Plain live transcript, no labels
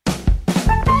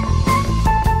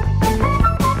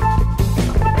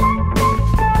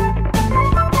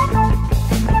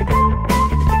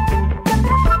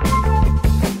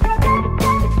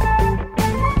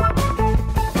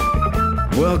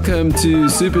welcome to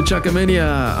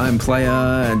Superchuckamania. I'm Player,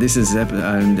 and this is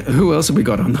and who else have we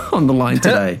got on the line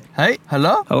today? Hey,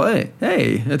 hello? Hello.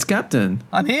 Hey, it's Captain.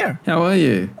 I'm here. How are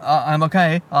you? I'm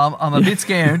okay. I'm a bit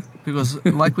scared because,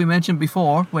 like we mentioned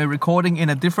before, we're recording in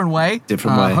a different way.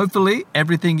 Hopefully,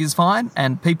 everything is fine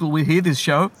and people will hear this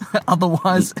show.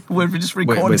 Otherwise, we're just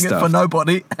recording it for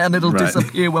nobody and it'll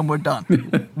disappear when we're done.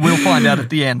 We'll find out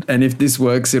at the end. And if this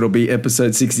works, it'll be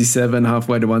episode 67,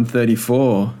 halfway to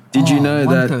 134. Did you know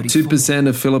that 2%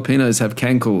 of Filipinos have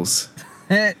cankles?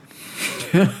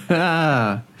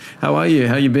 How are you?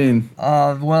 How you been?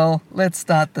 Well, let's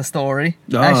start the story.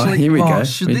 Actually, here we go.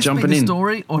 Should this be the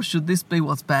story or should this be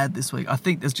what's bad this week? I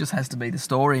think this just has to be the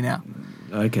story now.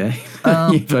 Okay.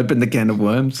 You've opened the can of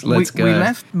worms. Let's go. We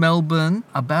left Melbourne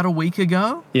about a week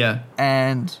ago. Yeah.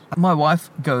 And my wife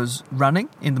goes running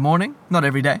in the morning. Not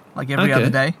every day, like every other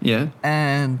day. Yeah.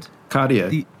 And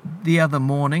cardio. The other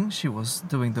morning, she was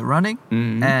doing the running.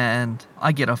 Mm-hmm. And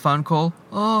I get a phone call.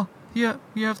 Oh, yeah,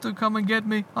 you have to come and get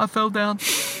me. I fell down.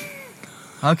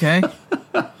 Okay.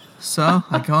 So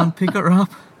I go and pick her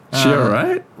up. She all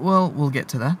right? Well, we'll get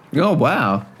to that. Oh,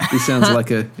 wow. This sounds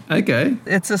like okay.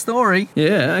 It's a story.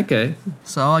 Yeah, okay.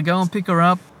 So I go and pick her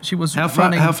up. She was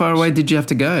running. How far away did you have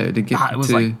to go to get it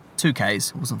was like 2 Ks.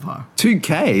 It wasn't far. 2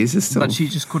 Ks? Is still... But she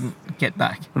just couldn't get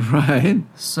back. Right.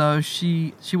 So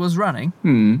she was running.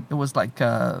 It was like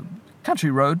a country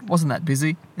road. Wasn't that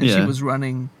busy. And she was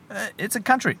running. It's a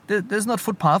country. There's not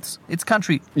footpaths. It's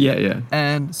country. Yeah.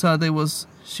 And so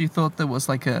she thought there was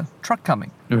like a truck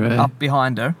coming up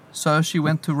behind her. So she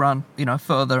went to run,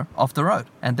 further off the road.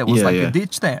 And there was a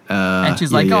ditch there. And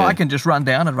she's like, I can just run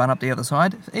down and run up the other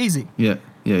side. Easy. Yeah.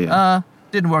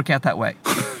 Didn't work out that way.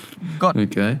 Got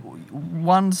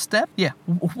one step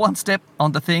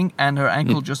on the thing and her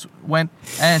ankle just went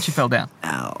and she fell down.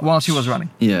 Ouch. While she was running.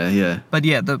 Yeah. But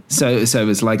yeah, so it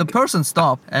was like... The person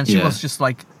stopped and she was just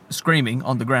like screaming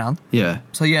on the ground. Yeah.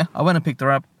 So yeah, I went and picked her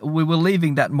up. We were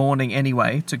leaving that morning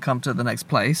anyway to come to the next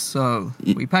place. So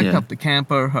we packed up the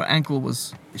camper. Her ankle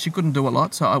she couldn't do a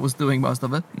lot, so I was doing most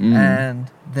of it.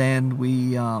 And then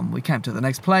we came to the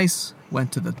next place,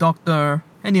 went to the doctor,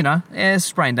 and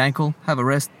sprained ankle, have a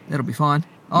rest, it'll be fine.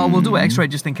 Oh, we'll do an x-ray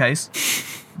just in case.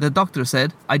 The doctor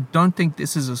said, I don't think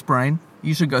this is a sprain.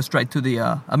 You should go straight to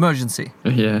the emergency.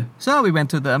 Yeah. So we went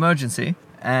to the emergency.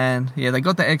 And they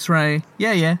got the x-ray.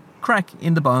 Yeah, crack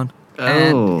in the bone.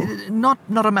 Oh. And not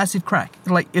a massive crack.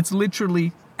 Like, it's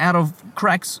literally out of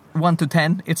cracks 1 to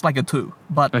 10, it's like a 2.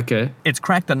 But it's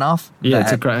cracked enough. Yeah,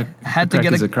 it's a crack. I had to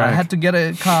get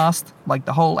a cast, like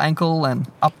the whole ankle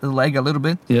and up the leg a little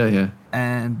bit. Yeah.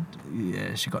 And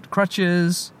she got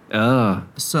crutches. Oh.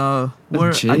 So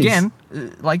we're again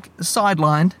like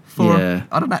sidelined for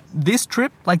I don't know, this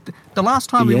trip, like the last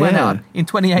time we went out in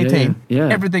 2018,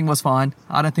 everything was fine.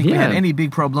 I don't think we had any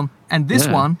big problem. And this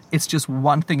one, it's just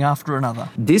one thing after another.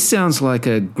 This sounds like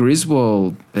a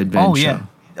Griswold adventure. Oh yeah.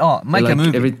 Oh, make a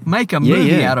movie. Make a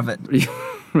movie out of it.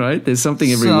 Right? There's something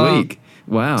every week.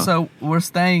 Wow. So we're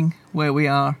staying where we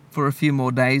are for a few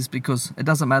more days because it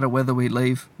doesn't matter whether we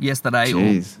leave yesterday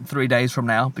or 3 days from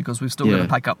now because we've still got to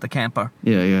pack up the camper.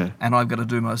 Yeah. And I've got to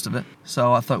do most of it.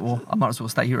 So I thought, well, I might as well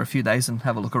stay here a few days and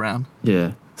have a look around.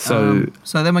 Yeah. So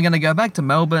then we're going to go back to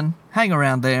Melbourne, hang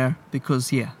around there because,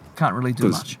 can't really do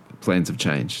much. Plans have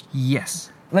changed. Yes.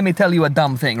 Let me tell you a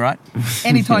dumb thing, right?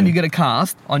 Anytime you get a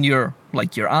cast on your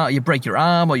arm, you break your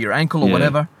arm or your ankle or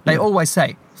whatever, they always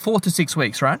say 4 to 6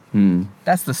 weeks, right?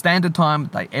 That's the standard time.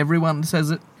 Everyone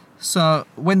says it. So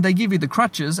when they give you the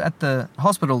crutches at the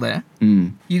hospital there,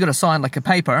 you got to sign like a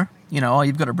paper,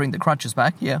 you've got to bring the crutches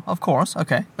back. Yeah, of course.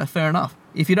 Okay, fair enough.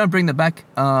 If you don't bring them back,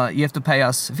 you have to pay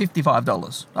us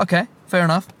 $55. Okay, fair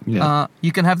enough. Yeah.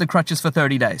 You can have the crutches for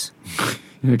 30 days.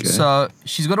 Okay. So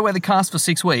she's got to wear the cast for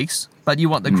 6 weeks, but you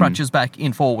want the crutches back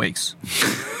in 4 weeks.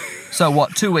 So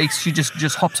what, 2 weeks, she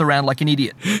just hops around like an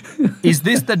idiot. Is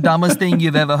this the dumbest thing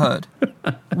you've ever heard?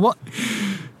 What?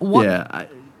 Yeah.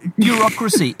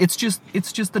 Bureaucracy. It's just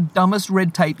the dumbest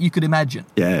red tape you could imagine.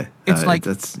 Yeah.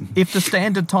 It's if the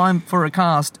standard time for a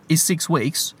cast is 6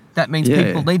 weeks, that means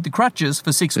people need the crutches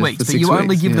for 6 weeks, but you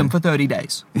only give them for 30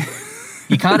 days.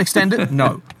 You can't extend it?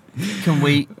 No. Can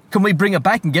we bring it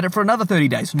back and get it for another 30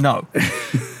 days? No.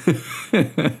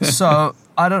 So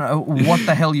I don't know what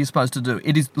the hell you're supposed to do.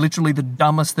 It is literally the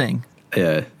dumbest thing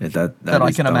that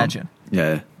I can imagine.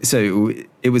 Yeah. So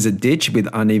it was a ditch with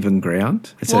uneven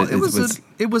ground. So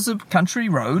it was a country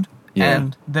road. Yeah.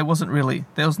 And there was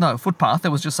no footpath.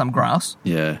 There was just some grass.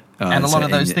 Yeah. And a lot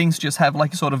of those things just have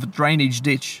like a sort of a drainage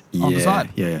ditch on the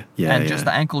side. Yeah. And just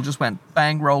the ankle just went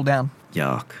bang, rolled down.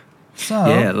 Yuck. So,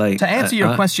 to answer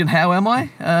your question, how am I?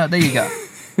 There you go.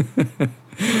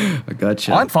 I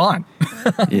gotcha. I'm fine.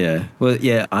 Yeah. Well,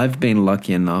 yeah, I've been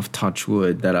lucky enough, touch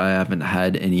wood, that I haven't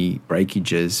had any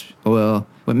breakages. Well,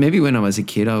 maybe when I was a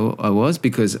kid, I was,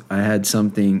 because I had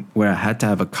something where I had to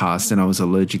have a cast and I was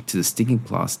allergic to the sticking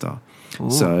plaster. Ooh.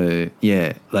 So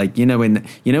yeah, like when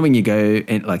you go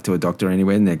and like to a doctor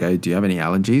anywhere and they go, "Do you have any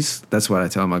allergies?" That's what I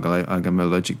tell them. I go, "I'm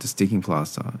allergic to sticking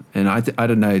plaster." And I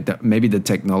don't know, maybe the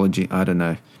technology, I don't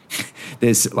know.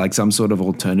 There's like some sort of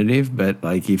alternative, but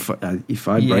like if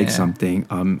I break something,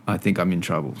 I think I'm in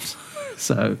trouble.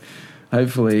 So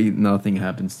hopefully nothing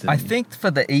happens to me. I think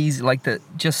for the easy, like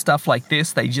just stuff like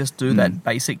this, they just do that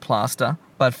basic plaster.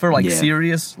 But for like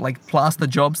serious like plaster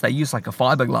jobs, they use like a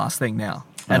fiberglass thing now.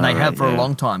 And they have for a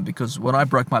long time, because when I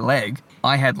broke my leg,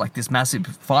 I had like this massive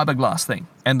fiberglass thing,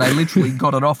 and they literally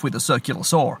got it off with a circular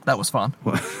saw. That was fun.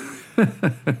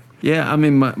 Yeah, I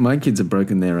mean, my kids have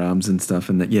broken their arms and stuff,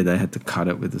 and they had to cut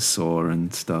it with a saw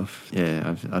and stuff.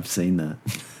 Yeah, I've seen that.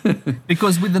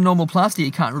 Because with the normal plaster,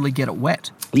 you can't really get it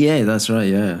wet. Yeah, that's right,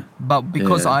 yeah. But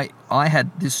because I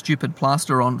had this stupid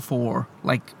plaster on for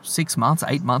like 6 months,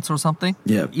 8 months or something,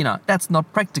 that's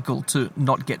not practical to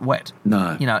not get wet.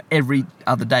 No. Every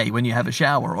other day when you have a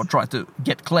shower or try to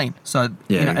get clean. So,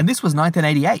 and this was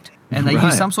 1988. And they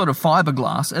used some sort of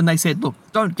fiberglass, and they said, look,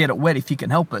 don't get it wet if you can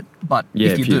help it. But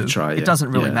if you do, it doesn't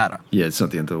really matter. Yeah, it's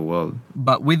not the end of the world.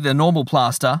 But with the normal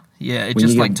plaster, it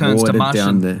just like turns to mush.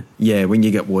 When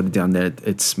you get water down there,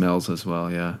 it smells as well,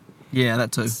 yeah. Yeah,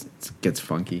 that too. It gets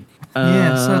funky.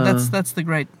 So that's the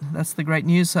great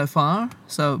news so far.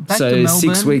 So back to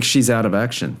Melbourne. 6 weeks she's out of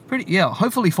action.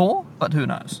 Hopefully 4, but who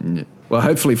knows? Yeah. Well,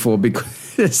 hopefully 4,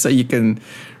 because so you can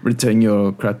return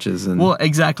your crutches and. Well,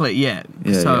 exactly, yeah.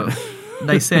 So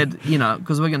they said,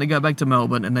 because we're going to go back to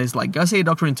Melbourne, and there's like, go see a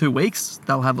doctor in 2 weeks.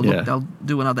 They'll have a look. They'll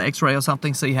do another X-ray or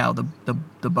something, see how the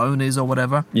bone is or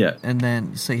whatever. Yeah. And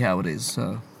then see how it is.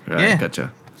 So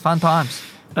gotcha. Fun times.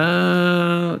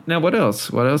 Now what else?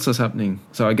 What else is happening?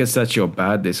 So I guess that's your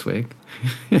bad this week.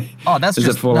 Oh, that's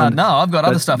just no. I've got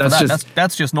other stuff for that.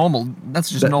 That's just normal. That's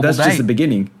just normal that's day. That's just the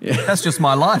beginning. Yeah. That's just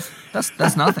my life.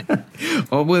 That's nothing.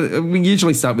 Well, we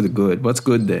usually start with the good. What's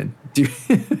good then? Do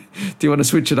you want to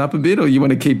switch it up a bit, or you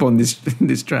want to keep on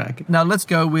this track? No, let's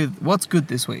go with what's good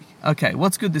this week. Okay,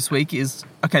 what's good this week is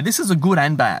this is a good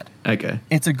and bad. Okay,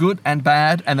 it's a good and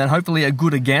bad, and then hopefully a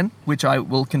good again, which I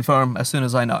will confirm as soon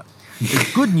as I know.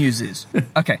 The good news is,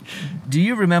 do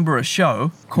you remember a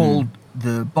show called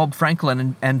the Bob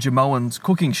Franklin and Jamoan's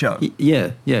cooking show?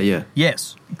 Yeah.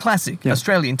 Yes, classic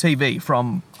Australian TV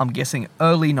from, I'm guessing,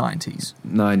 early 90s.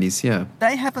 90s, yeah.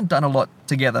 They haven't done a lot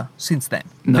together since then.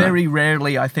 No. Very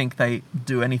rarely, I think, they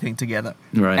do anything together.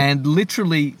 Right. And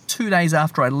literally 2 days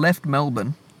after I left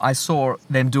Melbourne, I saw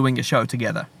them doing a show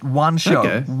together. One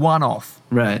show, one off.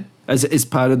 Right. Is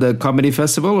part of the comedy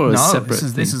festival or a separate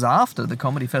thing? This is after the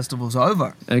comedy festival's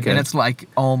over. Okay. And it's like,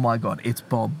 oh my God, it's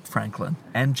Bob Franklin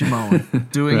and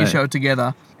Jamoan doing a show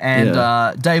together.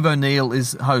 And Dave O'Neill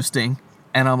is hosting.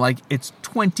 And I'm like, it's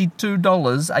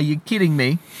 $22. Are you kidding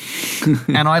me?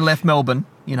 And I left Melbourne,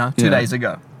 2 days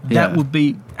ago. That would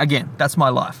be, again, that's my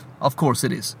life. Of course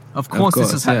it is. Of course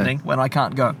this is happening when I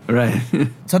can't go. Right.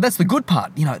 So that's the good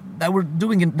part. They were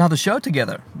doing another show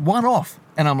together, one off.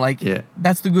 And I'm like,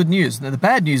 that's the good news. Now, the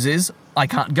bad news is I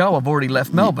can't go. I've already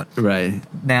left Melbourne. Right.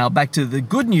 Now, back to the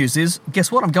good news is,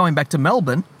 guess what? I'm going back to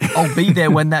Melbourne. I'll be there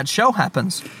when that show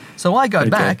happens. So I go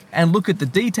back and look at the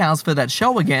details for that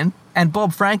show again, and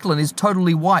Bob Franklin is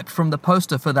totally wiped from the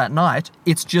poster for that night.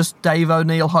 It's just Dave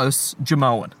O'Neill hosts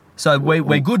Jamoan. So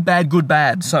we're good,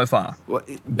 bad so far.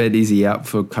 But is he out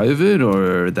for COVID,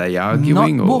 or are they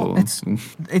arguing?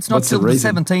 It's not till the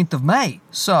 17th of May.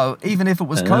 So even if it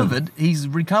was COVID, he's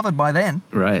recovered by then.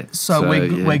 Right. So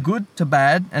we're good to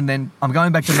bad, and then I'm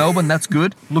going back to Melbourne. That's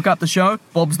good. Look up the show.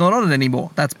 Bob's not on it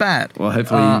anymore. That's bad. Well,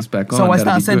 hopefully he's back on. So I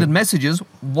start sending messages.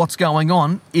 What's going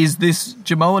on? Is this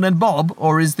Jamoan and Bob,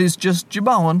 or is this just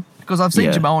Jamoan? Because I've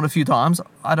seen Jamoan a few times.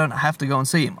 I don't have to go and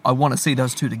see him. I want to see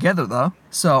those two together, though.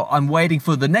 So I'm waiting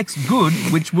for the next good,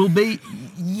 which will be,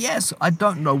 yes, I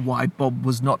don't know why Bob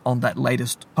was not on that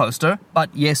latest poster, but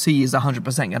yes, he is 100%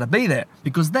 going to be there,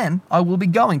 because then I will be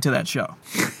going to that show.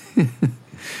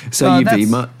 So you've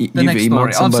emailed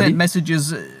somebody? I've sent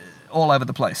messages all over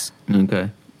the place.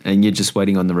 Okay. And you're just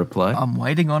waiting on the reply? I'm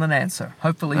waiting on an answer.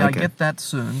 Hopefully I get that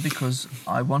soon, because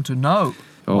I want to know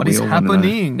what is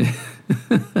happening.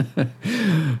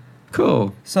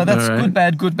 Cool. So that's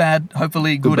good, bad,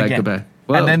 hopefully good again. Good bad.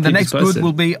 Well, and then the next good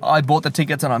will be I bought the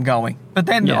tickets and I'm going. But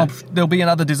then there'll be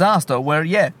another disaster where,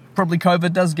 probably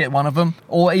COVID does get one of them,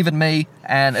 or even me,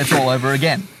 and it's all over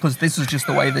again, because this is just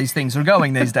the way these things are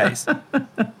going these days.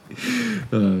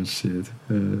 Oh, shit.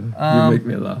 You make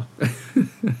me laugh.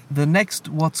 The next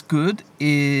What's Good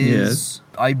is,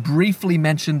 I briefly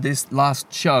mentioned this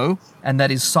last show, and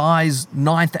that is Psy's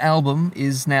 9th album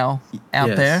is now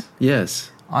out there.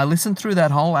 Yes. I listened through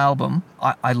that whole album.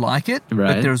 I like it,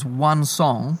 Right. but there's one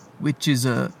song which is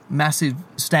a massive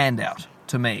standout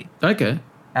to me. Okay.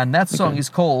 And that song is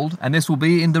called, and this will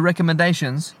be in the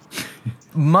recommendations,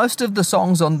 most of the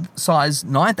songs on Psy's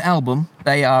 9th album,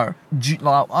 they are,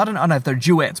 I don't know if they're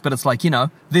duets, but it's like,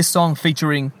 this song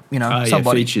featuring,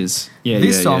 somebody. Features. Yeah,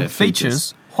 This song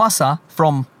features Hwasa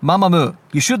from Mamamoo.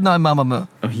 You should know Mamamoo.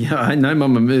 Oh, yeah, I know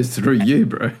Mamamoo through you,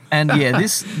 bro. And yeah,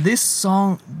 this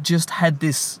song just had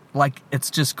this, like, it's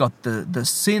just got the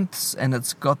synths, and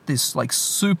it's got this, like,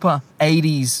 super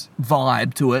 80s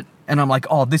vibe to it. And I'm like,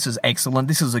 oh, this is excellent.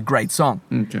 This is a great song.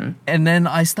 Okay. And then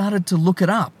I started to look it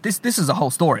up. This is a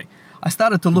whole story. I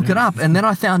started to look it up, and then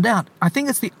I found out, I think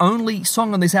it's the only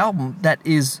song on this album that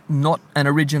is not an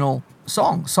original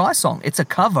song, Psy song. It's a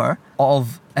cover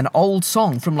of an old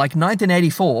song from like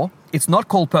 1984. It's not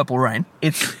called Purple Rain.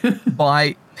 It's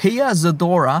by Pia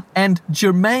Zadora and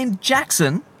Jermaine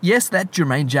Jackson. Yes, that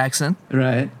Jermaine Jackson.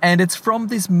 Right. And it's from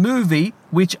this movie,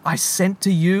 which I sent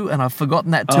to you, and I've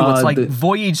forgotten that too. It's like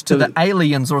Voyage to the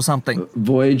Aliens or something.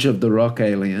 Voyage of the Rock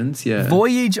Aliens, yeah.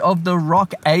 Voyage of the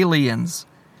Rock Aliens.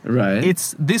 Right.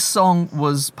 This song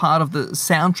was part of the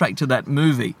soundtrack to that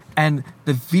movie, and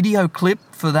the video clip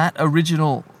for that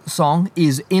original song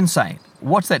is insane.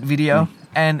 Watch that video,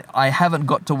 and I haven't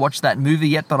got to watch that movie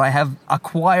yet, but I have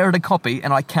acquired a copy,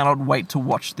 and I cannot wait to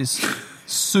watch this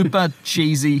super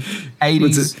cheesy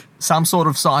 80s, some sort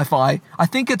of sci-fi. I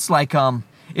think it's like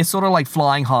it's sort of like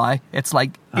Flying High. It's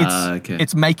like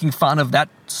it's making fun of that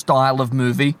style of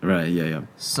movie. Right, yeah.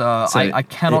 So I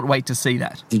cannot wait to see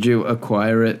that. Did you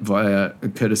acquire it via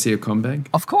courtesy of Combank?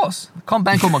 Of course.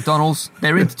 Combank or McDonald's,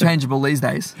 they're interchangeable these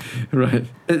days. Right.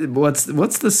 What's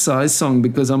the size song?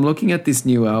 Because I'm looking at this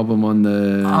new album on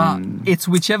the... it's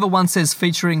whichever one says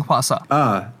featuring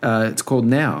Hwasa. It's called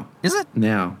Now. Is it?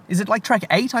 Now. Is it like track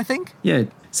 8, I think? Yeah.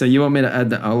 So you want me to add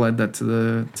that? I'll add that to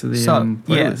the playlist.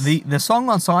 Yeah, the song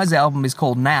on Psy's album is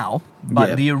called Now,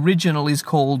 but the original is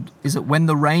called, is it When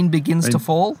the Rain Begins to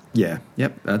Fall? Yeah,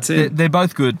 yep, that's it. They're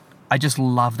both good. I just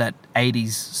love that 80s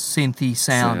synthy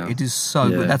sound. It is so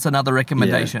good. That's another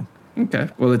recommendation. Yeah. Okay,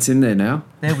 well, it's in there now.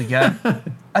 There we go.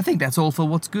 I think that's all for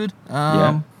What's Good. You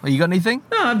got anything?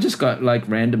 No, I've just got like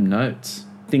random notes.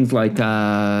 Things like,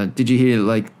 did you hear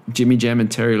like Jimmy Jam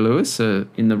and Terry Lewis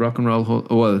in the Rock and Roll Hall?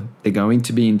 Well, they're going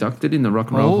to be inducted in the Rock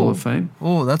and Roll Hall of Fame.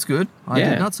 Oh, that's good. I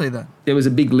did not see that. There was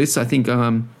a big list. I think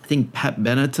Pat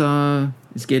Benatar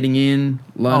is getting in,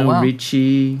 Lionel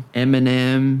Richie,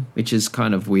 Eminem, which is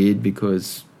kind of weird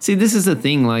because... See, this is the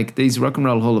thing, like these Rock and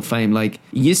Roll Hall of Fame, like it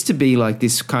used to be like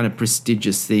this kind of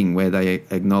prestigious thing where they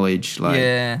acknowledge like...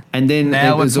 Yeah. And then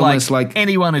now it was almost like...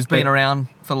 Anyone who's been around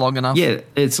for long enough. Yeah,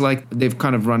 it's like they've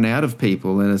kind of run out of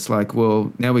people and it's like,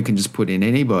 well, now we can just put in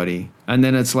anybody. And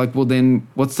then it's like, well, then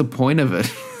what's the point of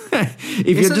it?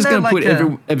 If you're just going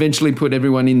to eventually put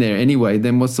everyone in there anyway,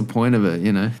 then what's the point of it,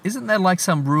 you know? Isn't there like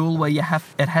some rule where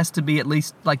it has to be at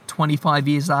least like 25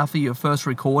 years after your first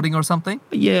recording or something?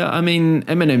 Yeah, I mean,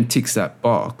 Eminem ticks that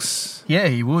box. Yeah,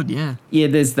 he would, yeah. Yeah,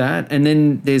 there's that. And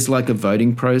then there's like a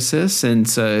voting process. And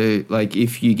so like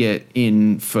if you get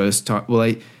in first time,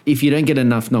 if you don't get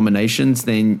enough nominations,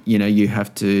 then, you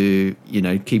have to,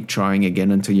 keep trying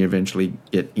again until you eventually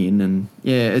get in. And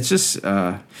yeah, it's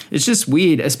just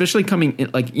weird, especially coming in,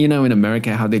 like, in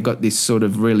America, how they've got this sort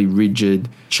of really rigid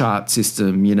chart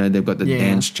system. They've got the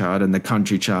dance chart and the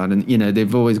country chart and,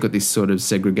 they've always got this sort of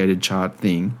segregated chart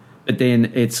thing. But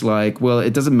then it's like, well,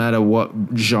 it doesn't matter what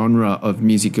genre of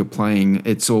music you're playing.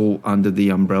 It's all under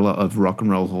the umbrella of Rock and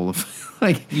Roll Hall of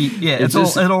Fame. It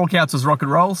all counts as rock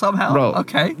and roll somehow.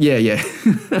 Okay. Yeah.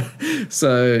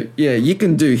 So yeah, you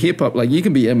can do hip hop, like you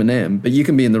can be Eminem, but you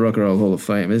can be in the Rock and Roll Hall of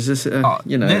Fame. It's just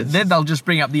Then they'll just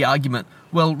bring up the argument.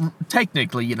 Well,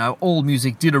 technically, all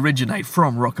music did originate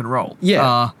from rock and roll.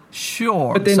 Yeah.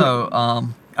 Sure. But then,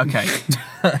 okay.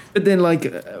 But then, like,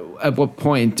 at what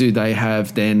point do they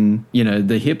have then,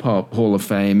 the Hip Hop Hall of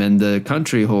Fame and the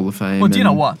Country Hall of Fame? Well, do you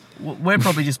know what? We're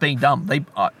probably just being dumb.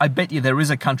 I bet you there is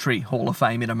a Country Hall of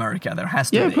Fame in America. There has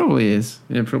to be. Yeah, probably is.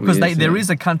 Because there is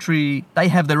a country, they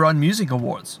have their own music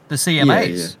awards, the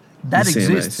CMAs. Yeah. That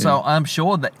exists. CMAs, so I'm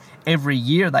sure that every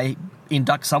year they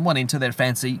induct someone into their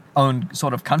fancy own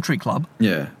sort of country club.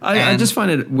 Yeah. I just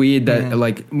find it weird that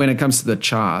like when it comes to the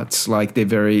charts, like they're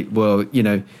very, well,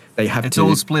 they have It's to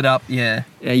all split up, yeah.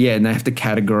 yeah, and they have to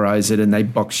categorize it and they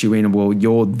box you in. Well,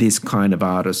 you're this kind of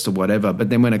artist or whatever. But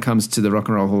then when it comes to the Rock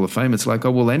and Roll Hall of Fame, it's like,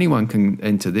 oh well, anyone can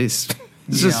enter this.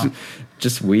 It's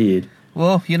just weird.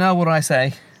 Well, you know what I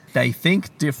say. They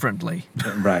think differently.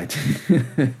 Right.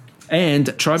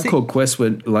 And Tribe Called Quest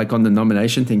were like on the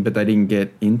nomination thing, but they didn't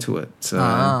get into it.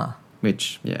 So,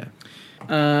 which, yeah.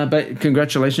 But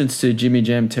congratulations to Jimmy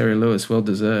Jam, Terry Lewis. Well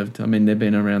deserved. I mean, they've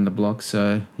been around the block,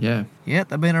 so yeah. Yeah,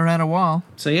 they've been around a while.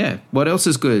 So yeah, what else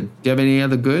is good? Do you have any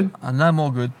other good? No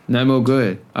more good. No more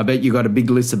good. I bet you got a big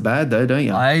list of bad though, don't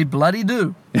you? I bloody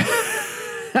do.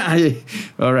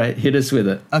 All right, hit us with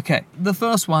it. Okay, the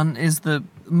first one is the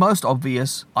most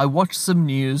obvious. I watched some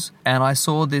news and I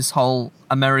saw this whole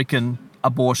American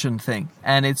abortion thing,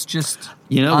 and it's just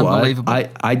unbelievable.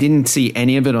 I didn't see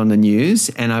any of it on the news,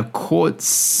 and I've caught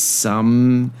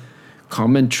some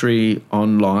commentary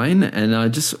online, and I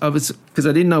was because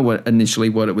I didn't know initially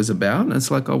what it was about, and it's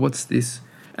like, oh, what's this?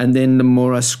 And then the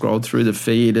more I scrolled through the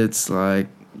feed, it's like,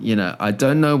 you know, I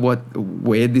don't know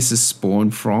where this is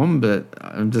spawned from, but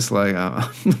I'm just like,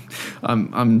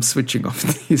 I'm switching off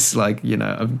this, like, you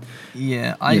know,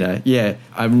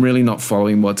 I'm really not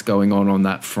following what's going on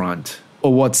that front,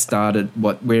 or what started,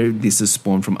 where this is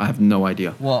spawned from. I have no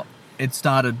idea. Well, it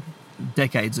started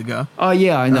decades ago. Oh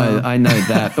yeah, I know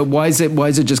that. But why is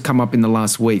it just come up in the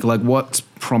last week? Like, what's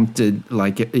prompted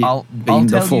like it being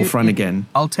the forefront again?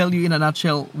 I'll tell you in a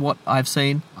nutshell what I've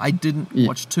seen. I didn't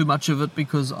watch too much of it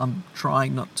because I'm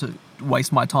trying not to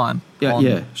waste my time.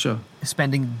 Sure.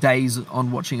 Spending days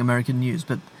on watching American news,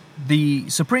 but the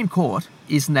Supreme Court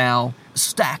is now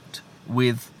stacked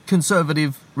with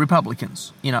conservative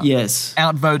Republicans. You know,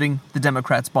 outvoting the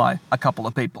Democrats by a couple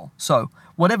of people. So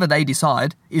whatever they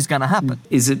decide is going to happen.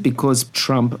 Is it because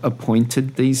Trump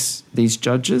appointed these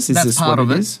judges? Is that's this part what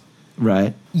of it is?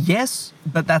 Right. Yes,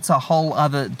 but that's a whole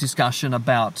other discussion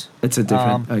about it's a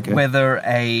different whether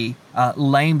a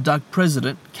lame duck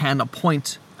president can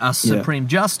appoint a Supreme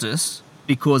Justice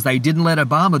because they didn't let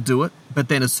Obama do it, but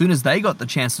then as soon as they got the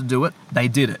chance to do it, they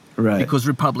did it. Right. Because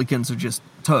Republicans are just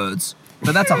turds.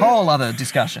 But that's a whole other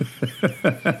discussion.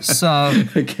 So,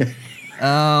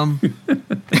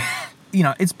 you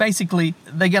know, it's basically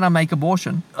they're going to make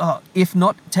abortion, if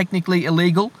not technically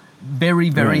illegal, very,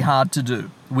 very hard to do,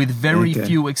 with very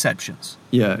few exceptions.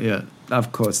 Yeah,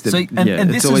 of course. So,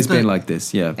 it's always been like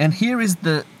this, yeah. And here is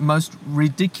the most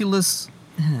ridiculous,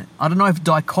 I don't know if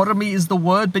dichotomy is the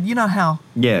word, but you know how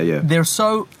they're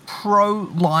so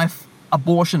pro-life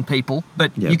abortion people,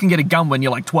 but you can get a gun when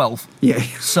you're like 12. Yeah.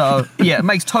 So, yeah, it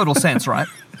makes total sense, right?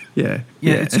 Yeah.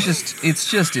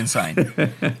 It's just insane.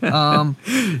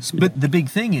 But the big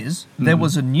thing is, there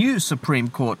was a new Supreme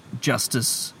Court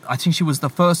justice. I think she was the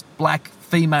first black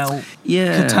female.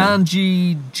 Yeah.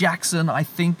 Ketanji Jackson, I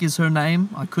think is her name.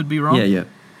 I could be wrong.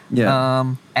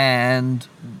 Yeah. And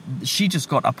she just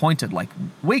got appointed like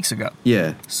weeks ago.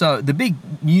 Yeah. So the big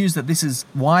news that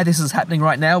why this is happening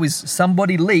right now is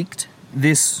somebody leaked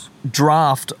this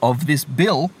draft of this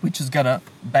bill, which is going to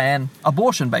ban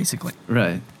abortion, basically.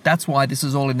 Right. That's why this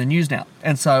is all in the news now.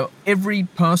 And so every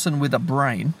person with a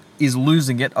brain is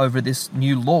losing it over this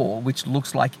new law, which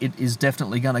looks like it is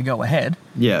definitely going to go ahead.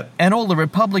 Yeah. And all the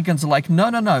Republicans are like,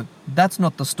 no, that's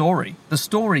not the story. The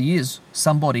story is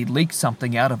somebody leaked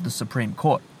something out of the Supreme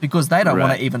Court, because they don't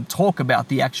want to even talk about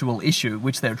the actual issue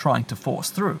which they're trying to force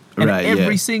through. And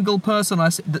every single person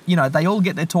they all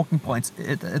get their talking points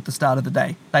at the start of the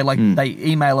day. They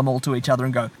email them all to each other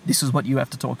and go, this is what you have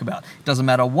to talk about. It doesn't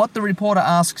matter what the reporter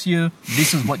asks you,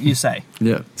 this is what you say.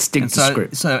 Yeah, stick to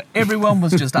script. So everyone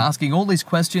was just asking all these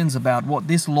questions about what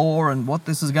this law and what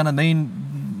this is going to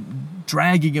mean,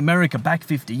 dragging America back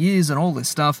 50 years and all this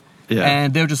stuff. Yeah.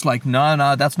 And they're just like,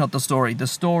 no, that's not the story. The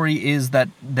story is that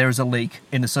there's a leak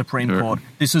in the Supreme Court.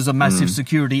 This is a massive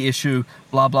security issue,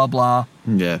 blah, blah, blah.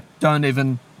 Yeah. Don't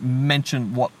even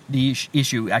mention what the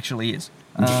issue actually is.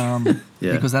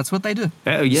 Because that's what they do.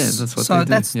 Oh, yeah, that's what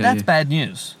they do. So that's bad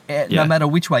news, no matter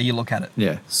which way you look at it.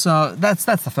 Yeah. So that's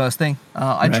the first thing.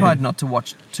 I tried not to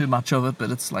watch too much of it,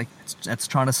 but it's like, it's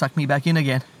trying to suck me back in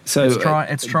again. So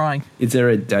it's trying. Is there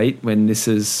a date when this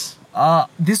is...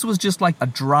 This was just like a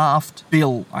draft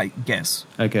bill, I guess.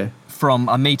 Okay. From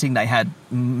a meeting they had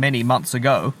many months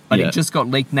ago, but it just got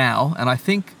leaked now, and I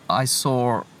think I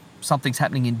saw something's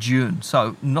happening in June,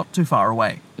 so not too far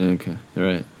away. Okay, all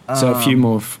right. So a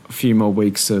few more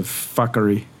weeks of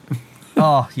fuckery.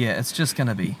 Oh yeah, it's just going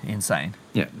to be insane.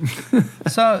 Yeah.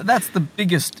 So that's the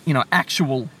biggest,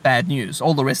 actual bad news.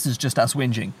 All the rest is just us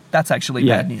whinging. That's actually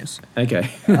bad news.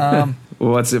 Okay.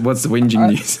 What's the whinging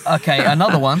news? Okay,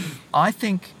 another one I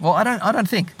think, well, I don't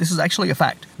think, this is actually a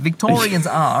fact. Victorians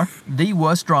are the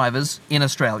worst drivers in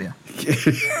Australia.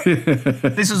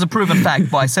 This is a proven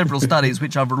fact by several studies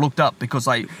which I've looked up because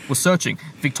I was searching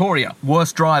Victoria,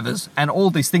 worst drivers, and all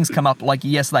these things come up like,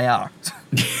 yes, they are.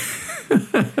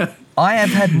 I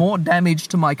have had more damage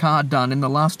to my car done in the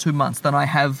last 2 months than I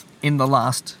have in the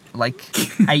last,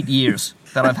 8 years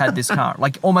that I've had this car.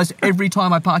 Like, almost every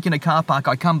time I park in a car park,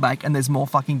 I come back and there's more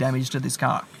fucking damage to this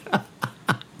car.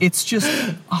 It's just,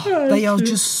 they are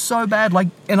just so bad.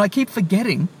 And I keep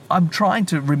forgetting. I'm trying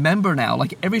to remember now.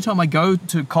 Like, every time I go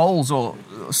to Coles or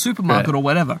supermarket or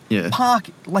whatever, park,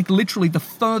 literally the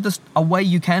furthest away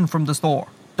you can from the store.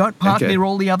 Don't park near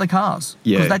all the other cars.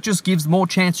 Because that just gives more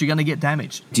chance you're going to get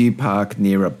damaged. Do you park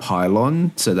near a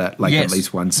pylon so that at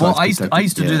least one side's protected? I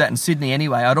used to do that in Sydney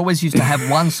anyway. I'd always used to have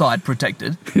one side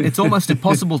protected. It's almost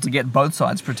impossible to get both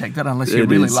sides protected unless you're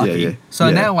really lucky.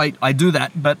 So now I do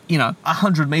that, but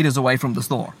 100 meters away from the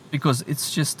store. Because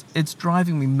it's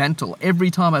driving me mental.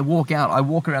 Every time I walk out, I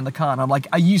walk around the car and I'm like,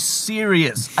 are you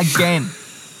serious? Again?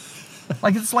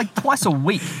 It's like twice a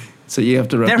week. So you have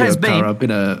to wrap your car up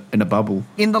in a bubble.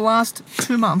 In the last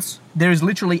 2 months, there is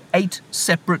literally 8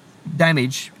 separate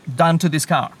damage done to this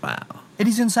car. Wow. It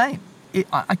is insane.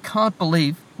 I can't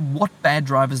believe what bad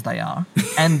drivers they are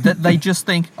and that they just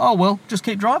think, oh, well, just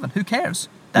keep driving. Who cares?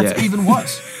 That's even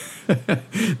worse.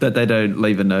 That they don't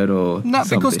leave a note or No,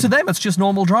 something. because to them it's just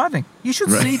normal driving. You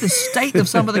should see the state of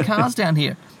some of the cars down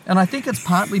here. And I think it's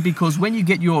partly because when you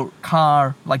get your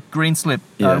car, green slip,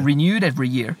 renewed every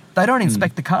year, they don't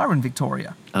inspect the car in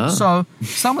Victoria. Oh. So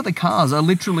some of the cars are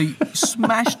literally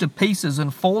smashed to pieces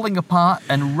and falling apart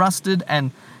and rusted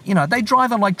and, they drive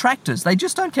them like tractors. They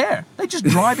just don't care. They just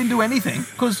drive into anything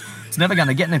because it's never going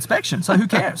to get an inspection. So who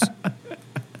cares?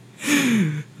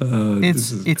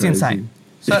 It's insane.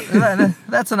 So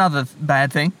that's another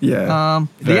bad thing. Yeah.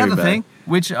 The other thing,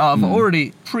 which I've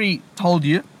already told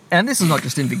you, and this is not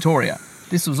just in Victoria,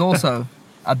 this was also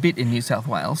a bit in New South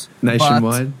Wales.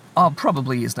 Nationwide?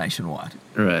 Probably is nationwide.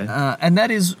 Right. And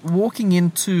that is walking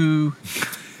into,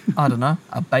 I don't know,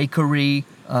 a bakery.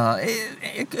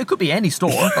 It could be any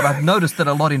store, but I've noticed that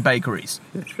a lot in bakeries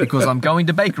because I'm going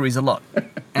to bakeries a lot.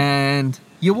 And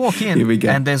you walk in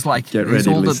and there's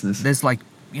there's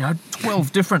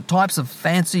 12 different types of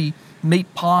fancy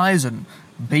meat pies and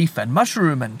beef and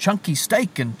mushroom and chunky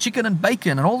steak and chicken and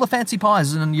bacon and all the fancy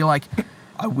pies. And you're like,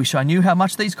 I wish I knew how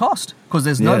much these cost because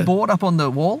there's no board up on the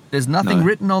wall. There's nothing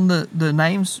written on the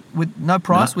names with no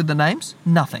price with the names.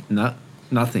 Nothing. No,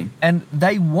 nothing. And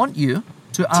they want you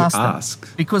to ask them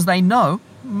because they know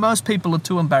most people are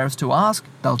too embarrassed to ask.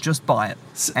 They'll just buy it.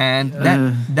 And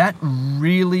that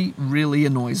really, really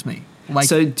annoys me.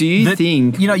 So do you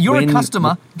think... you're a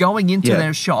customer going into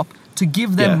their shop to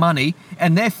give them money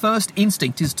and their first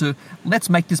instinct is to, let's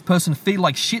make this person feel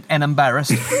like shit and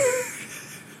embarrassed.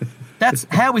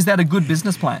 How is that a good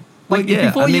business plan?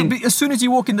 As soon as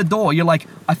you walk in the door, you're like,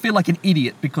 I feel like an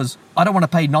idiot because I don't want to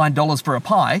pay $9 for a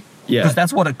pie because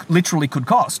that's what it literally could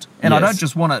cost. And I don't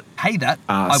just want to pay that.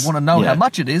 I want to know how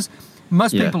much it is.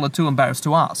 Most people are too embarrassed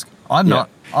to ask. I'm not.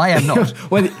 I am not.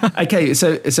 Well, okay,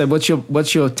 so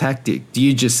what's your tactic? Do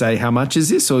you just say how much is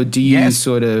this, or do you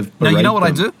sort of berate No, you know what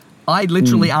them? I do? I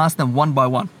literally ask them one by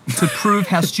one to prove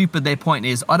how stupid their point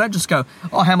is. I don't just go,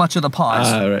 oh, how much are the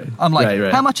pies? Right. I'm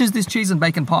like, how much is this cheese and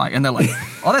bacon pie? And they're like,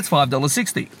 oh, that's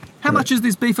 $5.60. How much is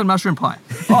this beef and mushroom pie?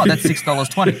 Oh, that's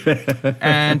 $6.20.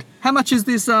 And how much is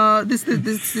this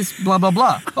this blah, blah,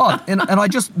 blah? Oh, and I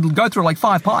just go through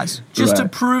 5 pies just to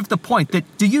prove the point that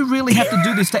do you really have to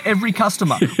do this to every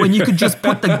customer when you could just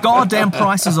put the goddamn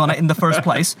prices on it in the first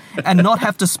place and not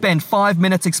have to spend 5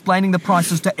 minutes explaining the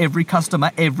prices to every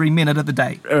customer every minute of the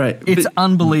day? Right. It's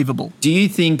unbelievable. Do you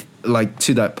think,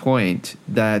 to that point,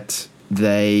 that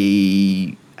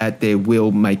they... at their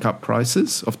will make up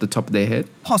prices off the top of their head?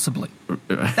 Possibly.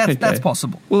 That's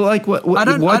possible. Well, what I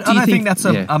don't do you think that's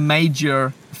a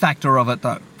major factor of it,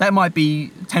 though. That might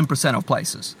be 10% of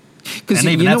places. Because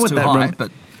even that's too high.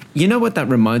 But you know what that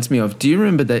reminds me of? Do you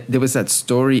remember that there was that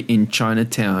story in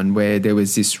Chinatown where there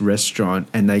was this restaurant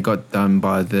and they got done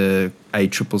by the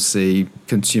ACCC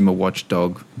Consumer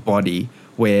Watchdog body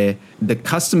where the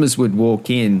customers would walk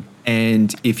in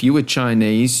and if you were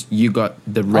Chinese, you got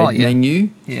the red menu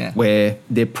where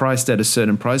they're priced at a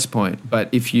certain price point. But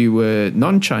if you were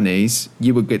non-Chinese,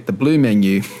 you would get the blue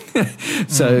menu.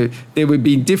 So there would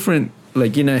be different,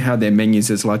 how their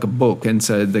menus is like a book. And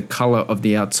so the color of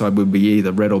the outside would be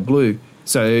either red or blue.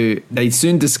 So they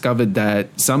soon discovered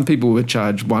that some people would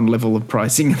charge one level of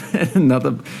pricing and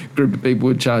another group of people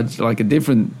would charge a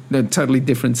totally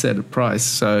different set of price.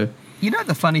 So You know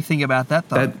the funny thing about that,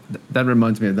 though? That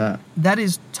reminds me of that. That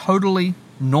is totally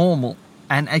normal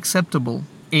and acceptable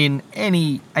in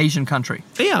any Asian country.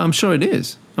 Yeah, I'm sure it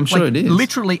is. I'm sure it is.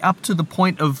 Literally up to the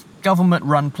point of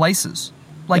government-run places.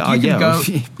 Like you can go,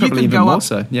 probably even more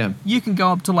so. Yeah, you can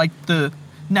go up to like the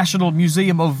National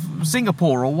Museum of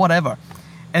Singapore or whatever,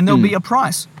 and there'll be a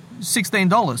price,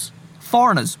 $16.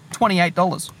 Foreigners,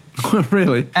 $28.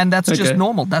 Really? And that's just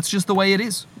normal. That's just the way it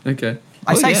is. Okay.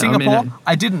 I say Singapore.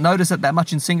 I didn't notice it that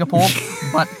much in Singapore,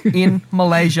 but in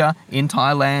Malaysia, in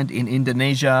Thailand, in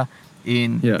Indonesia,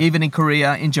 even in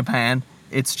Korea, in Japan,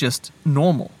 it's just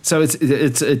normal. So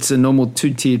it's a normal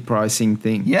two-tiered pricing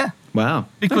thing. Yeah. Wow.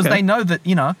 Because they know that,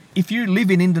 if you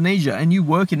live in Indonesia and you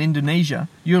work in Indonesia,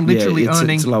 you're literally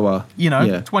earning, it's lower.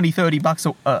 $20,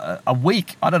 $30 a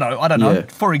week. I don't know,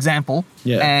 for example.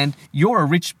 Yeah. And you're a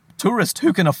rich tourist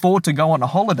who can afford to go on a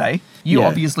holiday. You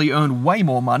obviously earn way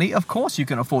more money. Of course you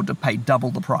can afford to pay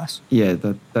double the price. Yeah,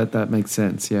 that makes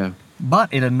sense, yeah.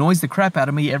 But it annoys the crap out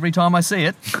of me every time I see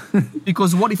it.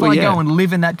 Because what if I go and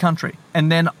live in that country and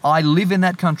then I live in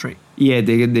that country? Yeah,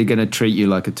 they're going to treat you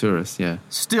like a tourist, yeah.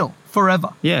 Still,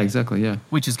 forever. Yeah, exactly, yeah.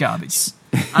 Which is garbage.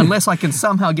 Unless I can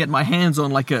somehow get my hands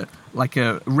on like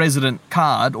a resident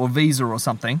card or visa or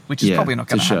something, which is probably not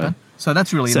going to happen. So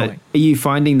that's really annoying. Are you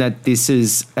finding that this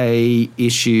is a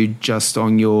issue just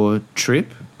on your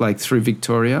trip, like through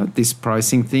Victoria, this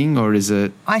pricing thing, or is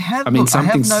it?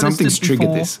 Something's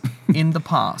triggered this in the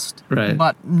past, right?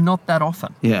 But not that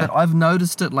often. Yeah. But I've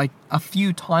noticed it like a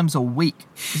few times a week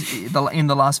in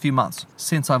the last few months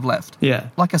since I've left. Yeah.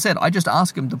 Like I said, I just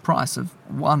ask them the price of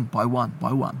one by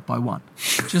one,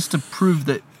 just to prove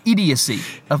the idiocy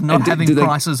of not having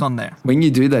prices on there. When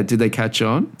you do that, do they catch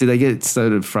on? Do they get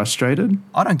sort of frustrated?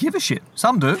 I don't give a shit.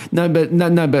 Some do. No,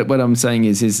 but what I'm saying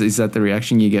is that the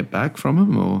reaction you get back from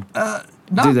them, or?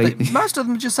 No, most of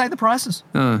them just say the prices.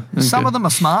 Oh, okay. Some of them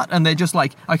are smart and they're just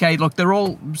like, okay, look, they're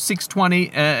all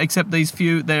 $6.20, except these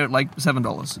few, they're like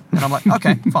 $7. And I'm like,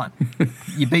 okay, fine.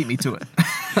 You beat me to it.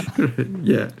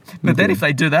 Yeah. But then if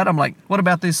they do that, I'm like, what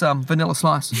about this vanilla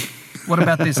slice? What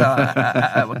about this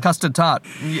custard tart?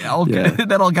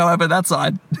 Then I'll go over that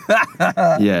side.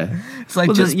 Yeah. So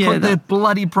just put their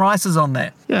bloody prices on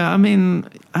there. Yeah, I mean,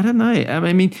 I don't know.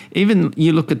 I mean, even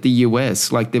you look at the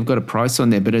US, like they've got a price on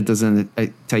there, but it doesn't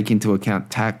take into account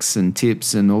tax and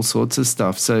tips and all sorts of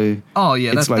stuff. So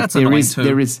it's that's annoying too.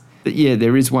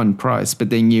 There is one price, but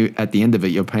then at the end of it,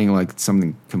 you're paying like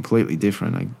something completely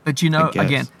different. But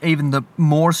again, even the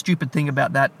more stupid thing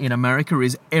about that in America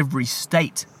is every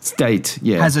state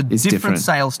has a different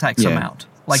sales tax amount.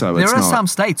 Like so there are some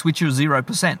states which are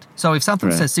 0%. So if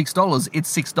something says $6,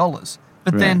 it's $6.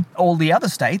 But then all the other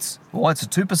states, it's a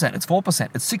 2%, it's 4%,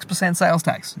 it's 6% sales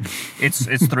tax. It's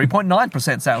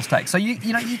 3.9% sales tax. So you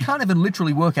can't even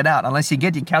literally work it out unless you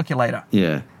get your calculator.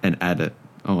 Yeah, and add it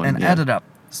on. Add it up.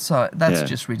 So that's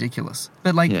just ridiculous.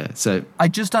 But I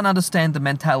just don't understand the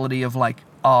mentality of like,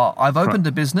 I've opened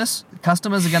a business.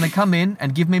 Customers are going to come in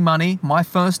and give me money. My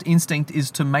first instinct is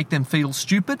to make them feel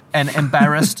stupid and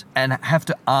embarrassed and have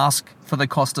to ask for the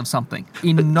cost of something.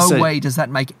 In no way does that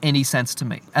make any sense to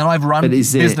me. And I've run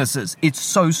businesses. It's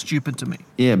so stupid to me.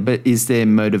 Yeah, but is there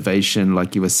motivation,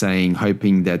 like you were saying,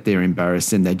 hoping that they're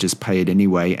embarrassed and they just pay it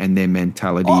anyway, and their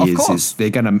mentality is they're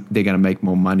gonna make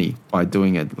more money by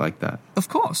doing it like that? Of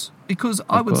course. Because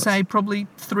I would say probably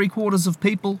 3/4 of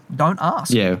people don't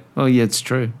ask. Yeah. Oh, yeah, it's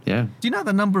true. Yeah. Do you know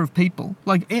the number of people,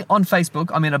 like on Facebook,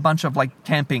 I'm in a bunch of like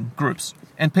camping groups,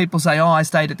 and people say, I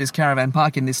stayed at this caravan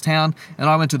park in this town, and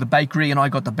I went to the bakery and I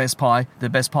got the best pie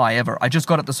ever. I just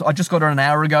got it an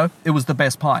hour ago. It was the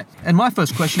best pie. And my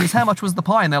first question is, how much was the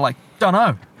pie? And they're like, don't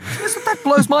know. That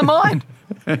blows my mind.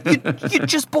 You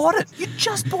just bought it. You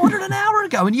just bought it an hour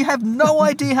ago and you have no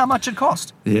idea how much it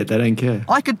cost. Yeah, they don't care.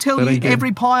 I could tell you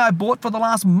every pie I bought for the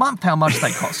last month how much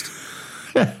they cost.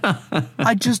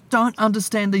 I just don't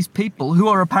understand these people who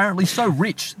are apparently so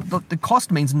rich that the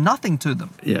cost means nothing to them.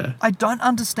 Yeah. I don't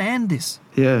understand this.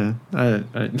 Yeah.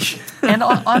 And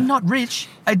I'm not rich.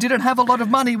 I didn't have a lot of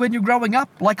money when you're growing up,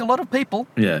 like a lot of people.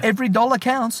 Yeah. Every dollar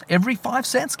counts. Every 5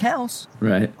 cents counts.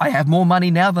 Right. I have more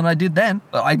money now than I did then.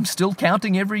 I'm still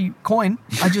counting every coin.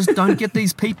 I just don't get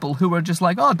these people who are just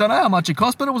like, I don't know how much it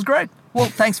cost, but it was great. Well,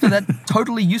 thanks for that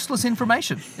totally useless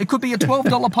information. It could be a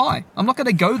 $12 pie. I'm not going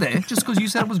to go there just because you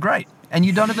said it was great. And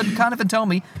you can't even tell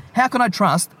me, how can I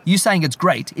trust you saying it's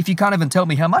great if you can't even tell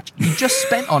me how much you just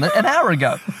spent on it an hour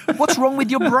ago? What's wrong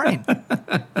with your brain?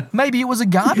 Maybe it was a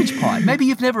garbage pie. Maybe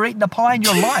you've never eaten a pie in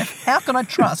your life. How can I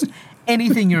trust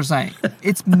anything you're saying?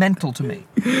 It's mental to me.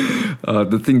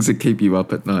 The things that keep you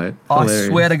up at night. Hilarious. I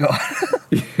swear to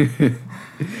God.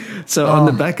 So on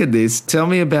the back of this, tell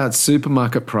me about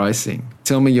supermarket pricing.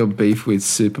 Tell me your beef with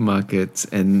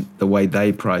supermarkets and the way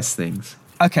they price things.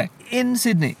 Okay, in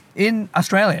Sydney, in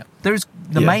Australia, there's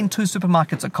the main two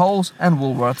supermarkets are Coles and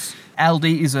Woolworths.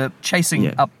 Aldi is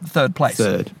chasing up third place.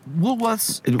 Third.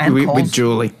 Woolworths and Coles. With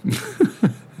Julie.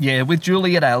 Yeah, with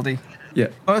Julie at Aldi. Yeah.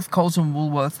 Both Coles and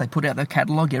Woolworths, they put out their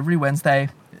catalogue every Wednesday.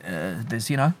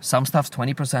 There's, some stuff's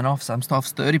 20% off, some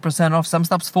stuff's 30% off, some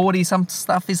stuff's 40%, some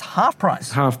stuff is half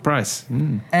price. Half price.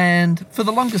 And for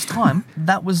the longest time,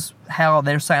 that was how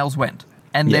their sales went.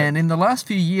 And then in the last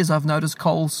few years, I've noticed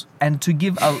Coles, and to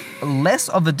give a less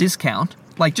of a discount,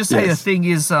 like just say a thing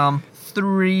is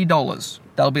 $3.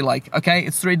 They'll be like, okay,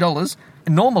 it's $3.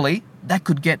 And normally, that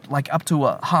could get like up to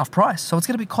a half price. So it's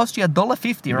going to cost you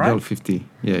 $1.50, right? $1.50,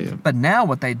 yeah. But now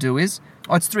what they do is,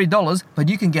 it's $3, but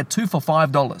you can get 2 for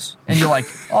 $5. And you're like,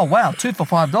 oh, wow, 2 for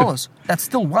 $5. That's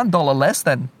still $1 less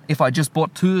than if I just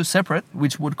bought two separate,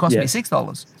 which would cost me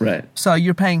 $6. Right. So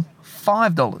you're paying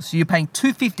 $5. You're paying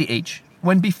 $2.50 each.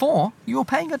 When before, you were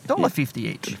paying $1.50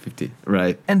 each. $1.50,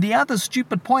 right. And the other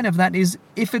stupid point of that is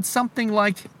if it's something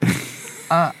like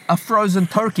a frozen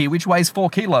turkey which weighs 4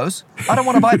 kilos, I don't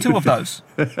want to buy two of those.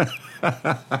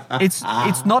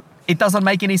 It's not, it doesn't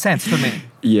make any sense to me.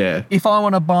 Yeah. If I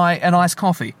want to buy an iced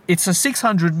coffee, it's a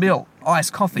 600ml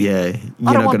iced coffee. Yeah.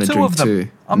 I don't want two of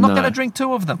them. I'm not going to drink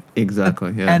two of them.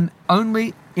 Exactly, yeah. And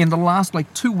only in the last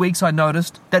 2 weeks I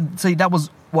noticed that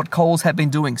was what Coles had been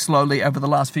doing slowly over the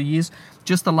last few years.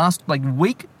 Just the last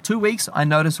week, 2 weeks, I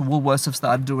noticed Woolworths have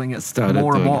started doing it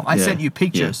more and more. I sent you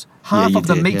pictures. Half of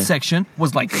the meat section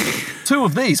was like, two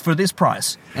of these for this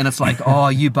price. And it's like, oh,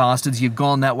 you bastards, you've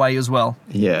gone that way as well.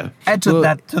 Yeah. Add to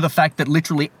that to the fact that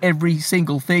literally every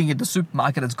single thing in the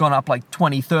supermarket has gone up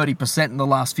 20, 30% in the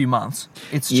last few months.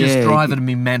 It's just driving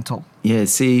me mental. Yeah,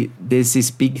 see, there's this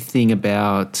big thing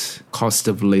about cost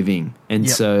of living. And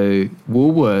so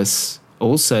Woolworths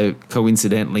also,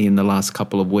 coincidentally, in the last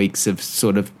couple of weeks have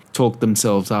sort of talked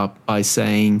themselves up by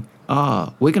saying,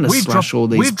 we're going to slash all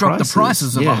these prices. We've dropped the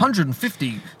prices of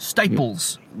 150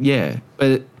 staples. Yeah,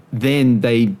 but then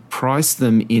they price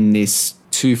them in this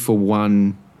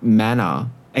 2-for-1 manner,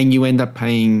 and you end up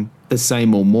paying the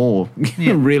same or more,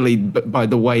 really, by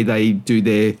the way they do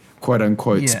their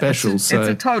quote-unquote specials. It's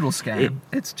a total scam.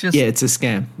 It's just... Yeah, it's a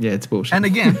scam. Yeah, it's bullshit. And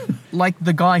again, like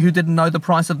the guy who didn't know the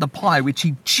price of the pie, which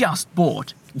he just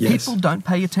bought, people don't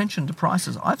pay attention to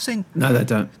prices. I've seen... No, they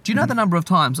don't. Do you know the number of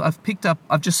times I've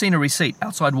just seen a receipt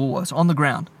outside Woolworths on the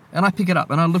ground, and I pick it up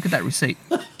and I look at that receipt,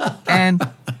 and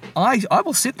I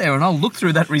will sit there and I'll look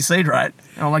through that receipt, right?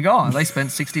 And I'm like, oh, they spent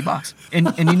 $60. And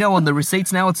on the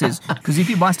receipts now it says, because if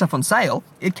you buy stuff on sale,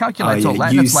 it calculates all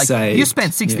that. And it's like, you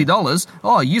spent $60.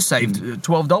 Oh, you saved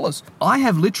 $12. I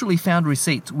have literally found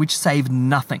receipts which saved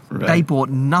nothing. Right. They bought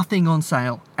nothing on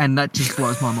sale. And that just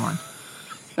blows my mind.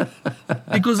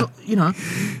 Because,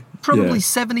 probably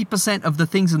 70% of the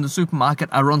things in the supermarket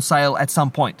are on sale at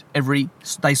some point.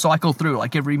 They cycle through,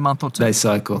 every month or two. They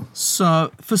cycle.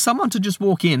 So for someone to just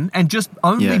walk in and just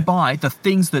only buy the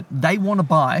things that they want to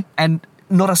buy and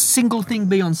not a single thing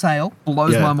be on sale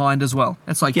blows my mind as well.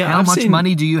 It's like, how much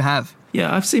money do you have?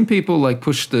 Yeah, I've seen people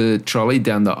push the trolley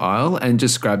down the aisle and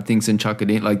just grab things and chuck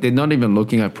it in. They're not even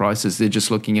looking at prices. They're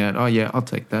just looking at, oh yeah, I'll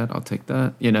take that.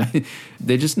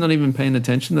 They're just not even paying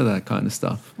attention to that kind of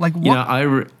stuff. Like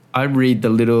what? I read the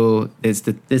little, there's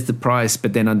the price,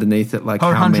 but then underneath it,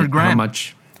 how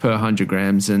much per 100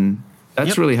 grams. And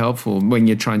that's really helpful when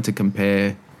you're trying to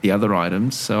compare the other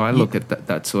items. So I look at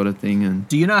that sort of thing. And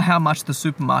do you know how much the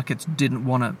supermarkets didn't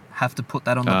want to have to put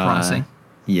that on the pricing?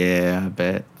 Yeah, I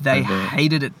bet. They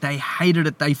hated it. They hated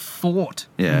it. They fought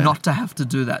not to have to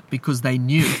do that because they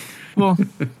knew. Well,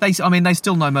 they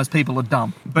still know most people are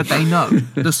dumb, but they know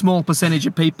the small percentage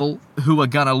of people who are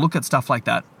going to look at stuff like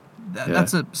that.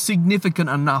 That's a significant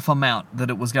enough amount that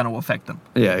it was going to affect them.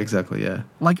 Yeah, exactly, yeah.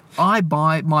 I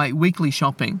buy my weekly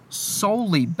shopping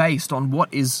solely based on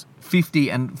what is 50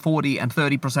 and 40 and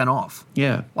 30% off.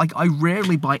 Yeah. I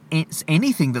rarely buy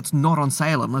anything that's not on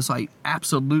sale unless I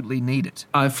absolutely need it.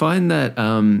 I find that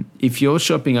if you're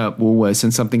shopping at Woolworths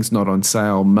and something's not on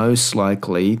sale, most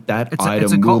likely that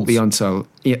item will be on sale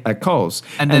at Coles.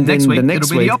 And then next week,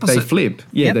 it'll be the opposite. They flip.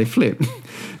 Yeah, they flip.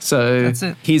 So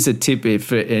here's a tip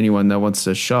for anyone that wants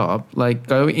to shop.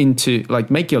 Go into,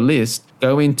 make your list,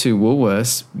 go into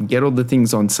Woolworths, get all the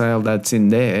things on sale that's in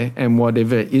there, and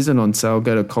whatever isn't on sale,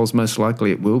 go to Coles. Most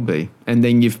likely it will be. and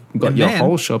then you've got And your then,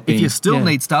 whole shopping. If you still yeah.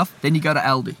 need stuff, then you go to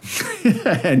Aldi.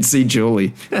 and see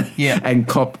Julie, Yeah. and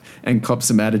cop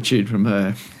some attitude from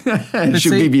her, and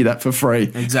she'll see- give you that for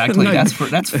free. Exactly. No, That's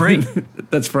free.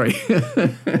 that's free.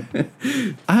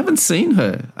 I haven't seen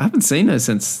her.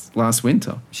 Since last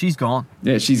winter. She's gone.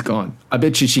 Yeah, she's gone. I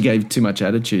bet she gave too much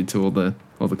attitude to all the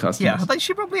customers. Yeah, I think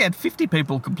she probably had 50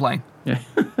 people complain. Yeah.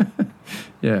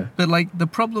 Yeah. But like the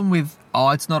problem with,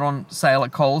 it's not on sale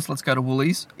at Coles, let's go to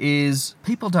Woolies, is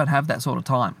people don't have that sort of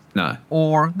time. No.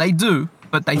 Or they do,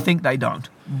 but they think they don't.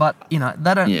 But, they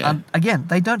don't, Yeah. again,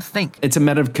 they don't think. It's a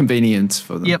matter of convenience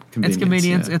for them. Yep, it's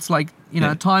convenience. Yeah. It's like,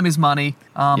 Yeah. time is money.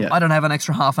 Yeah. I don't have an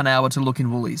extra half an hour to look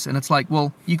in Woolies. And it's like,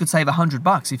 well, you could save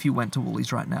 $100 if you went to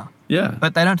Woolies right now. Yeah.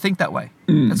 But they don't think that way.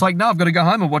 It's like, no, I've got to go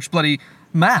home and watch bloody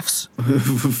maths.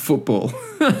 Football.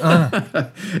 Got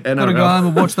to go home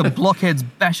and watch the blockheads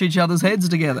bash each other's heads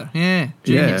together. Yeah,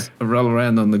 genius. Yeah, roll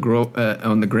around on the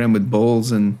ground with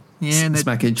balls and, And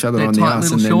smack each other their on the tight ass,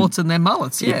 little and then, shorts and their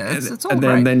mullets. Yeah, it's all and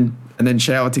great. then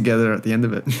shower together at the end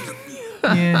of it.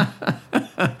 Yeah,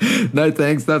 No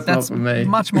thanks, that's not that's for me.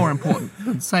 much more important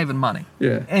than saving money.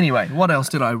 Yeah. Anyway, what else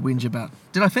did I whinge about?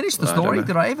 Did I finish the I don't story? know.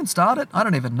 Did I even start it? I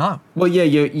don't even know. Well, yeah,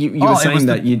 you Oh, were it was saying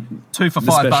that the you 2 for the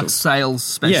 $5 specials. sales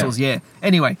specials. Yeah.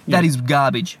 Anyway, Yeah. that is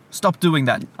garbage. Stop doing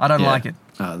that. I don't like it.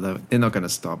 They're not going to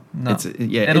stop. No.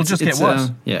 Yeah, It'll just get worse.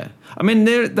 Yeah, I mean,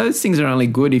 those things are only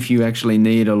good if you actually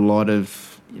need a lot of.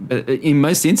 But in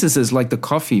most instances, like the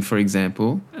coffee, for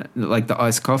example, like the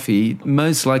iced coffee,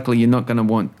 most likely you're not going to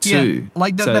want two. Yeah,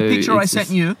 like the So picture I it's sent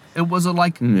just- you, it was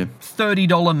like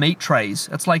 $30 meat trays.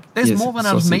 It's like, there's Yes, more than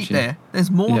enough sausage, meat yeah. there.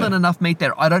 There's more Yeah. than enough meat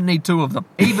there. I don't need 2 of them.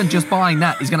 Even just buying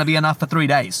that is going to be enough for 3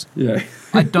 days. Yeah.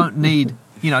 I don't need,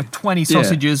 20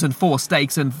 sausages and 4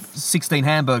 steaks and 16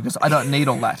 hamburgers. I don't need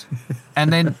all that.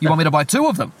 And then you want me to buy 2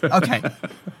 of them? Okay.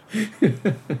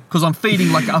 Because I'm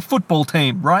feeding like a football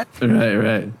team, right?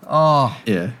 Right. Oh.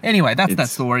 Yeah. Anyway, that's that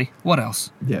It's- story. What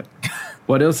else? Yeah.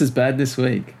 What else is bad this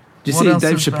week? Did you What see else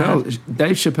Dave is Chappelle?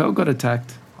 Dave Chappelle got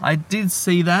attacked I did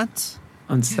see that.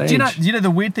 on stage. Do you know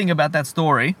the weird thing about that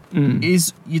story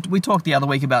is we talked the other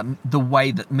week about the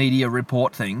way that media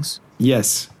report things.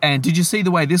 Yes. And did you see the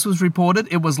way this was reported?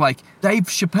 It was like Dave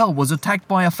Chappelle was attacked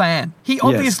by a fan. He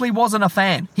obviously wasn't a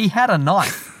fan. He had a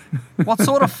knife. What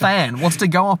sort of fan wants to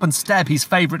go up and stab his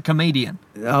favorite comedian?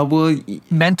 Well,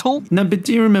 Mental? no, but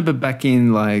do you remember back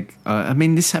in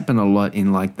this happened a lot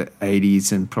in like the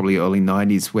 80s and probably early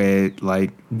 90s where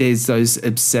like there's those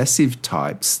obsessive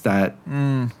types that,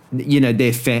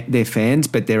 they're fans,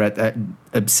 but they're at that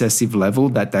obsessive level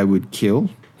that they would kill.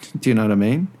 Do you know what I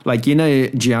mean? Like,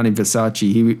 Gianni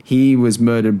Versace, he was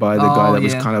murdered by the guy that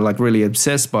was kind of like really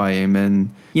obsessed by him.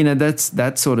 And, that's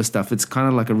that sort of stuff. It's kind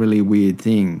of like a really weird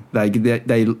thing. Like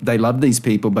they love these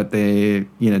people, but there's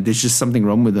just something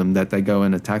wrong with them that they go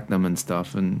and attack them and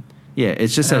stuff. And yeah,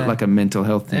 it's just like a mental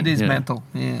health thing. It is yeah. mental,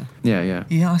 yeah. Yeah.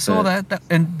 Yeah, I saw that.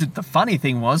 And the funny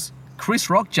thing was, Chris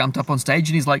Rock jumped up on stage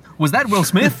and he's like, was that Will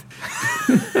Smith?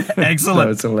 Excellent.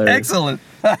 No, it's hilarious. Excellent.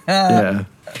 Yeah.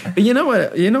 But you know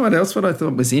what else what I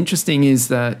thought was interesting is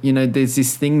that, there's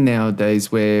this thing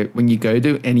nowadays where when you go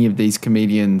to any of these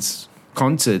comedians'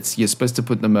 concerts, you're supposed to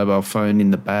put the mobile phone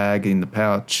in the bag, in the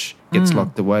pouch, gets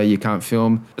locked away, you can't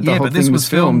film. But the whole but this thing was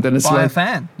filmed and it's by like a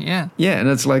fan. Yeah. Yeah, and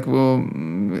it's like, well,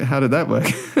 how did that work?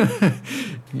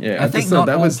 Yeah, I think just thought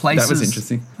not all places. that was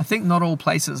interesting. I think not all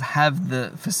places have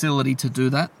the facility to do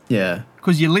that Yeah.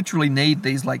 because you literally need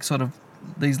these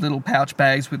these little pouch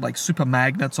bags with like super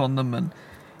magnets on them, and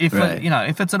if Right.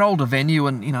 if it's an older venue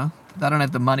and they don't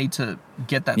have the money to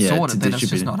get that sorted, then it's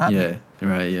just not happening. Yeah,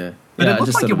 right, yeah. But Yeah, I it looked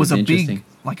just like thought it was a interesting. big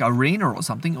like arena or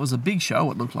something. It was a big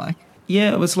show. It looked like.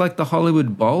 Yeah, it was like the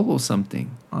Hollywood Bowl or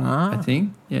something, I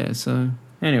think. Yeah, so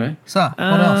anyway. So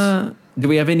what else? Do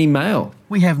we have any mail?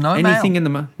 We have no Anything mail. in the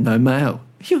mail? No mail.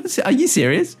 Are you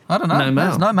serious? I don't know. No mail.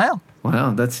 There's no mail.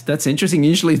 Wow, that's interesting.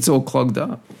 Usually it's all clogged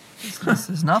up.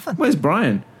 There's nothing. Where's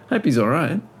Brian? Hope he's all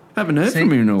right. Haven't heard See,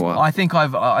 from him in a while. I think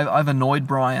I've annoyed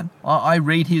Brian. I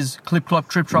read his clip clop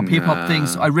trip trop hip hop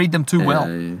things. I read them too well.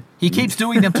 He keeps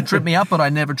doing them to trip me up, but I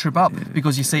never trip up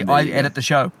because you see, I edit the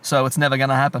show, so it's never going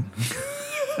to happen.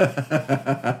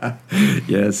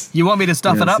 Yes. You want me to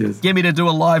stuff it Yes, up? yes. Get me to do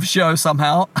a live show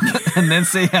somehow, and then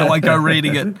see how I go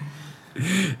reading it.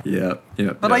 Yeah.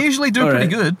 But I usually do pretty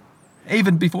good,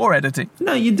 even before editing.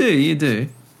 No, you do.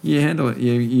 You handle it.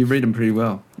 You read them pretty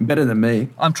well. Better than me.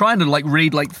 I'm trying to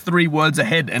read 3 words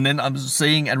ahead, and then I'm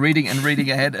seeing and reading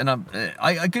ahead, and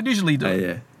I could usually do it.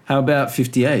 Yeah. How about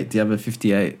 58? Do you have a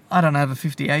 58? I don't have a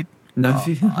 58. No,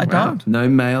 I don't. No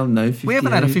mail, no 58. We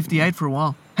haven't had a 58 for a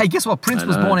while. Hey, guess what? Prince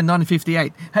was born in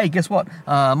 1958. Hey, guess what?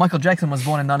 Michael Jackson was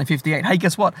born in 1958. Hey,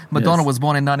 guess what? Madonna was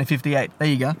born in 1958. There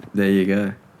you go. There you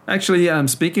go. Actually,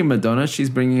 speaking of Madonna, she's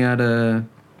bringing out a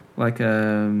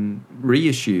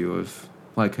reissue of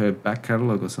like her back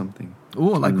catalogue or something. Oh,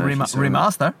 like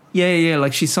remaster? Yeah.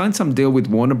 Like she signed some deal with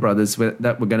Warner Brothers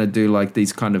that we're going to do like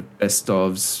these kind of best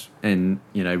ofs and,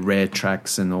 you know, rare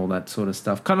tracks and all that sort of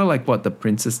stuff. Kind of like what the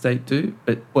Prince estate do.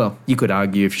 But, well, you could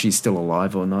argue if she's still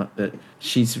alive or not. But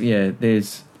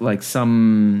there's like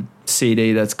some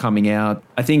CD that's coming out.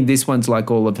 I think this one's like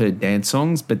all of her dance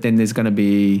songs, but then there's going to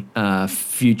be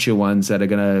future ones that are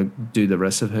going to do the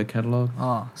rest of her catalogue.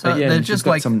 Oh, so they're just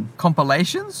like some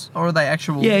compilations, or are they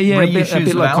actual reissues a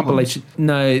bit like albums? compilation.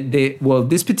 No,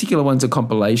 this particular one's a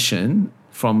compilation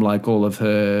from like all of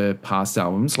her past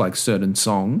albums, like certain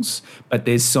songs, but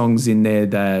there's songs in there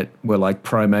that were like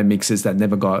promo mixes that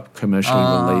never got commercially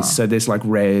released. So there's like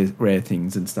rare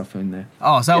things and stuff in there.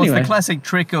 Oh, so anyway. It was the classic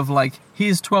trick of like,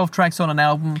 here's 12 tracks on an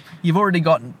album. You've already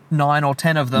got 9 or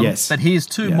 10 of them, but here's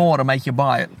 2 more to make you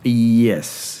buy it.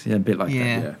 Yes, a bit like that,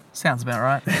 yeah. Sounds about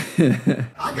right.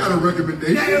 I got a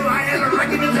recommendation. No, I have a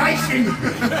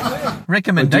recommendation.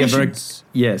 Recommendations?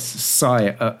 Yes,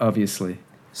 Psy, obviously.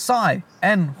 Psy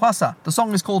and Hwasa. The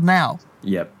song is called Now.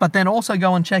 Yep. But then also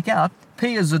go and check out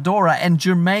Pia Zadora and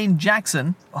Jermaine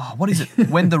Jackson. Oh, what is it?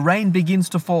 When the Rain Begins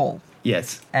to Fall.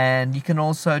 Yes. And you can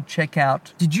also check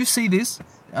out... Did you see this?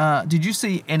 Did you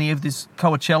see any of this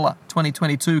Coachella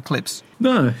 2022 clips?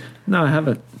 No, I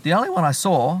haven't. The only one I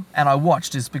saw and I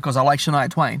watched is because I like Shania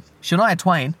Twain. Shania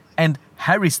Twain and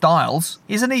Harry Styles,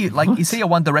 isn't he? Like, is he a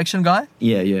One Direction guy?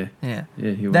 Yeah. Yeah,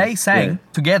 he was. They sang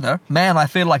together, Man, I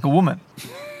Feel Like a Woman.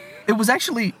 It was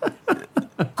actually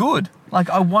good. Like,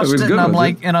 I watched it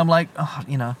and I'm like, oh,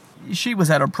 you know, she was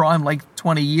at her prime like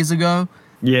 20 years ago.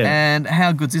 Yeah. And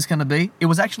how good's this going to be? It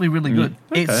was actually really good.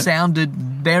 Okay. It sounded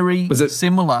very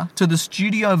similar to the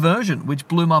studio version, which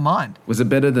blew my mind. Was it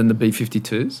better than the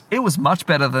B-52s? It was much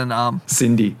better than...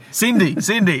 Cindy.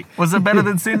 Cindy. Was it better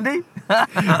than Cindy?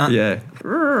 Yeah.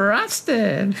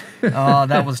 Rusted. Oh,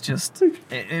 that was just...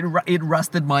 It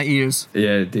rusted my ears.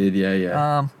 Yeah, it did.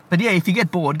 Yeah. But yeah, if you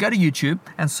get bored, go to YouTube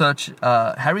and search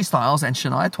Harry Styles and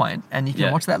Shania Twain, and you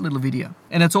can watch that little video.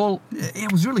 And it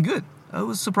was really good.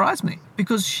 It surprised me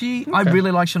because I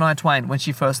really liked Shania Twain when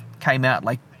she first came out,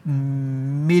 like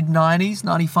mid-90s,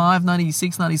 95,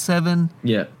 96, 97.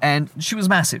 Yeah. And she was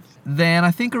massive. Then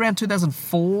I think around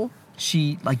 2004,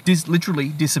 she like literally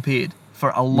disappeared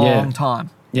for a long time.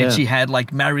 Yeah. And she had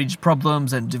like marriage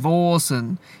problems and divorce,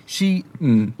 and she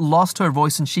lost her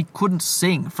voice and she couldn't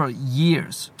sing for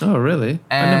years. Oh, really?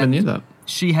 I never knew that.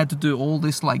 She had to do all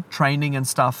this like training and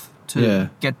stuff to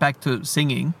get back to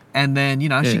singing. And then, you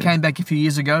know, she came back a few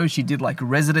years ago. She did like a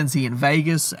residency in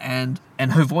Vegas, and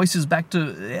her voice is back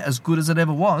to as good as it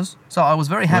ever was. So I was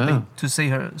very happy to see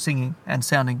her singing and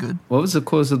sounding good. What was the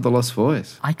cause of the lost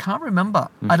voice? I can't remember.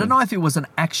 I don't know if it was an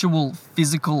actual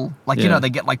physical, like, you know, they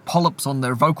get like polyps on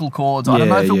their vocal cords. I don't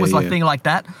know if it was like thing like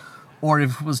that, or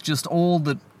if it was just all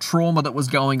the trauma that was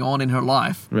going on in her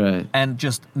life. Right. And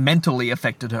just mentally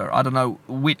affected her. I don't know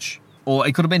which. Or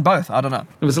it could have been both. I don't know.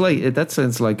 It was like, that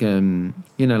sounds like, you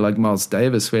know, like Miles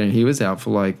Davis, where he was out for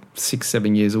like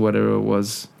 6-7 years or whatever it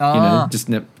was. You know, just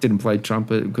didn't play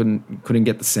trumpet, couldn't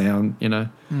get the sound, you know.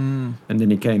 And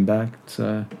then he came back.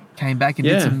 So came back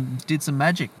and did some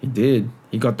magic. He did.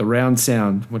 He got the round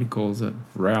sound. What he calls it,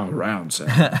 round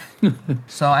sound.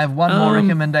 So I have one more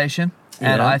recommendation,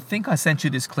 and I think I sent you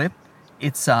this clip.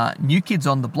 It's New Kids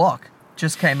on the Block.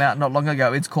 Just came out not long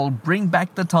ago. It's called "Bring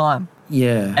Back the Time."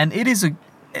 Yeah. And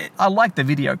I like the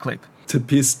video clip. It's a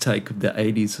piss take of the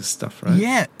 80s stuff, right?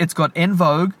 Yeah. It's got En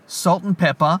Vogue, Salt and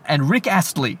Pepper, and Rick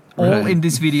Astley all in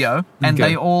this video. And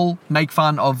they all make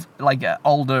fun of like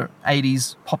older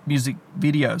 80s pop music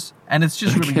videos. And it's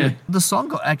just really good. The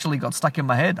song actually got stuck in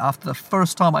my head after the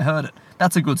first time I heard it.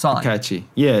 That's a good sign. Catchy.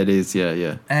 Yeah, it is.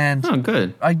 Yeah. And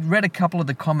good. I read a couple of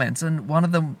the comments, and one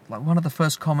of the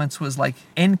first comments was like,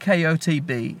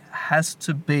 NKOTB has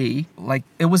to be like,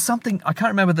 it was something, I can't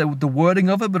remember the wording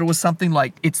of it, but it was something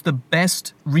like, it's the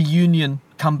best reunion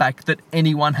comeback that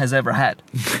anyone has ever had.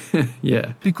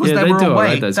 Yeah. Because they were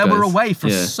away. They were away for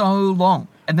so long.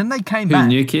 And then they came back.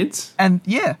 New Kids? And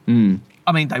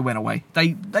I mean, they went away.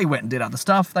 They went and did other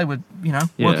stuff. They were, you know,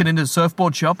 working in a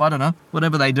surfboard shop. I don't know,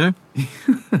 whatever they do.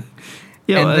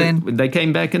 Yeah, and then they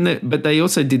came back, but they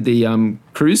also did the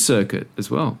cruise circuit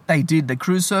as well. They did the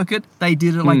cruise circuit. They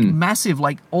did it like massive,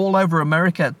 like all over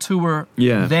America tour.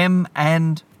 Yeah, them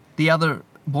and the other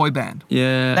boy band.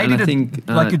 Yeah, they did I think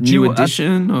like a New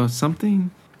Edition or something.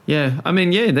 Yeah, I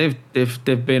mean,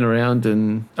 they've been around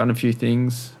and done a few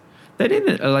things. They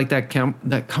didn't like that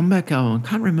comeback album. I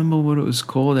can't remember what it was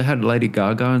called. They had Lady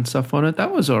Gaga and stuff on it.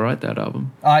 That was all right, that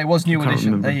album. It was New can't Edition.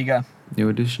 remember. There you go. New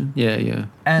Edition? Yeah.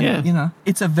 And, you know,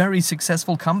 it's a very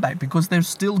successful comeback because they're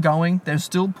still going. They're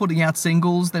still putting out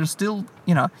singles. They're still,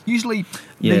 you know, usually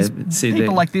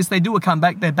people like this, they do a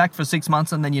comeback, they're back for 6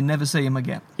 months and then you never see them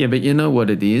again. Yeah, but you know what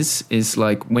it is? Is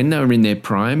like when they were in their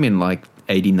prime in like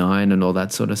 89 and all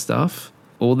that sort of stuff,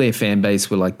 all their fan base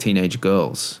were like teenage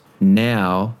girls.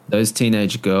 Now, those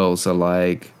teenage girls are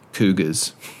like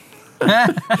cougars.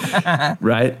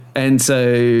 Right? And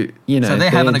so, you know. So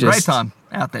they're having a great time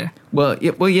out there. Well,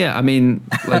 yeah. I mean,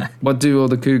 like, what do all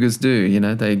the cougars do? You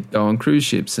know, they go on cruise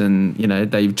ships and, you know,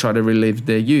 they try to relive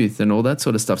their youth and all that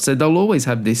sort of stuff. So they'll always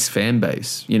have this fan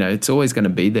base. You know, it's always going to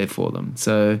be there for them.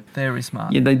 So very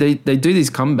smart. Yeah, they do these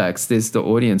comebacks. There's the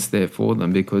audience there for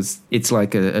them because it's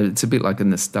like it's a bit like a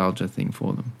nostalgia thing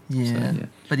for them. Yeah. So, yeah.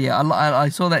 But yeah, I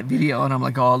saw that video and I'm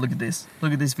like, oh, look at this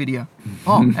video.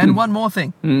 Oh, and one more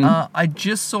thing. I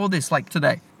just saw this like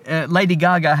today. Lady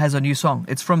Gaga has a new song.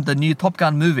 It's from the new Top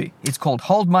Gun movie. It's called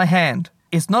Hold My Hand.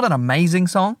 It's not an amazing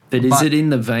song. But is it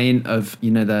in the vein of, you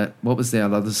know, that, what was the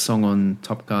other song on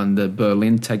Top Gun, the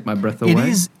Berlin, Take My Breath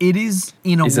Away? It is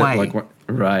in a way. It like,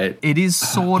 right. It is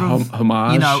sort of,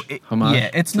 homage. you know, homage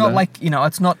yeah, it's not like, you know,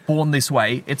 it's not Born This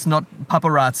Way. It's not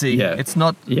Paparazzi. Yeah. It's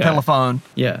not Telephone.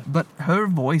 Yeah. But her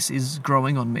voice is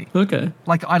growing on me. Okay.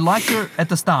 Like, I liked her at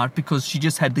the start because she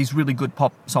just had these really good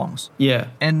pop songs. Yeah.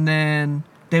 And then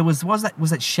there was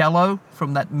that Shallow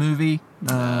from that movie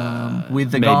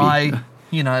with the maybe. guy,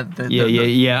 you know.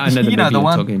 Yeah. I know the you know movie the you're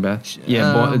one. talking about.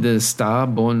 Yeah, the Star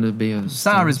Born to be a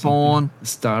Star is Born.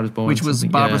 Star is Born. Which was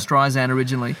Barbara Streisand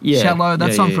originally. Yeah. Shallow,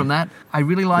 that song yeah. from that. I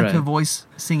really like Right. her voice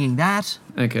singing that.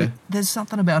 Okay. But there's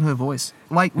something about her voice.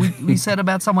 Like we said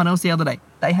about someone else the other day.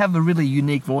 They have a really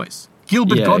unique voice.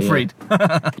 Gilbert Yeah, Gottfried.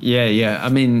 Yeah. I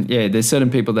mean, yeah, there's certain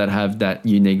people that have that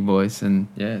unique voice and,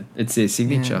 yeah, it's their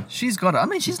signature. Yeah, she's got it. I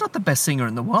mean, she's not the best singer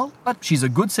in the world, but she's a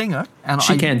good singer. And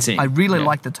She can sing. I really Yeah.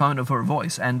 like the tone of her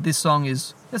voice. And this song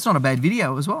it's not a bad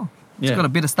video as well. It's Yeah. got a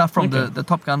bit of stuff from Okay. the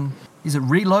Top Gun. Is it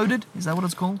Reloaded? Is that what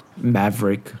it's called?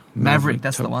 Maverick,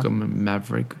 that's the one. Top Gun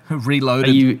Maverick. Reloaded.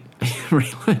 Are you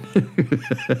reloaded?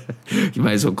 You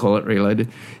may as well call it reloaded.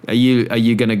 Are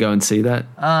you going to go and see that?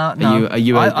 No.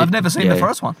 I've never seen the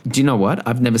first one. Do you know what?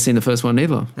 I've never seen the first one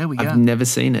either. There we go. I've never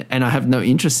seen it, and I have no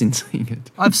interest in seeing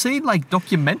it. I've seen like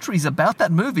documentaries about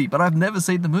that movie, but I've never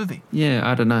seen the movie. Yeah,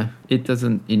 I don't know. It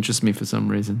doesn't interest me for some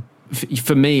reason.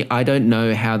 For me, I don't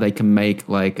know how they can make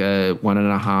like a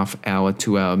 1.5 hour,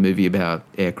 2 hour movie about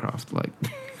aircraft. Like,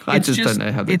 I just don't know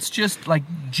how they... It's just like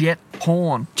jet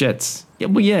porn. Jets. Yeah,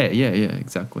 well, yeah,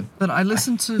 exactly. But I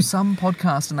listened to some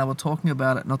podcast and they were talking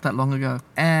about it not that long ago.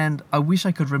 And I wish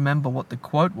I could remember what the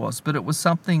quote was, but it was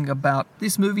something about,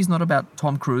 this movie's not about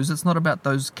Tom Cruise. It's not about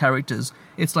those characters.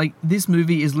 It's like, this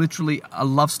movie is literally a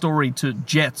love story to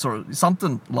jets or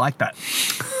something like that.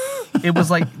 It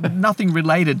was like nothing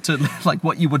related to like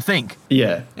what you would think.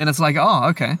 Yeah. And it's like, oh,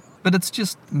 okay. But it's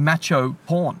just macho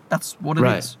porn. That's what it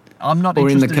is. I'm not Or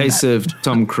in interested the case that. of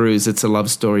Tom Cruise, it's a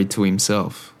love story to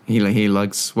himself. He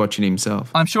likes watching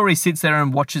himself. I'm sure he sits there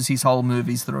and watches his whole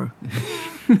movies through.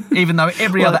 Even though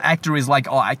every other actor is like,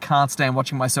 oh, I can't stand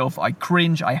watching myself. I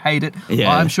cringe. I hate it.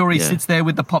 Yeah, I'm sure he yeah. sits there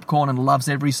with the popcorn and loves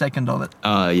every second of it.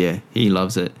 Yeah, he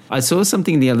loves it. I saw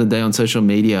something the other day on social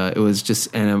media. It was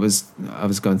just, and I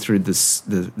was going through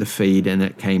the feed, and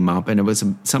it came up, and it was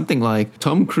something like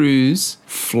Tom Cruise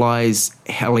flies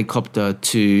helicopter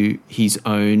to his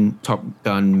own Top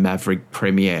Gun Maverick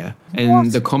premiere.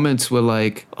 And the comments were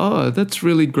like, oh, that's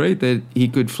really great that he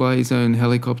could fly his own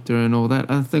helicopter and all that.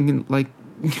 I'm thinking, like,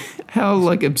 how,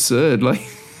 like, absurd. Like,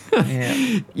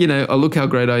 Yeah. you know, oh, look how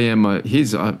great I am.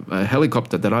 Here's a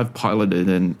helicopter that I've piloted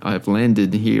and I've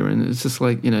landed here. And it's just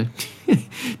like, you know,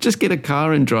 just get a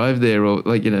car and drive there, or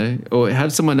like, you know, or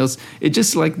have someone else. It's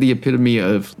just like the epitome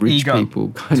of rich Ego. people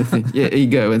kind of thing. Yeah,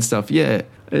 ego and stuff. Yeah.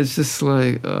 It's just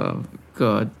like, oh,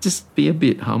 God, just be a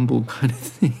bit humble kind of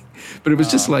thing. But it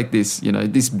was just like this, you know,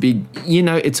 this big, you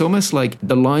know, it's almost like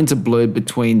the lines are blurred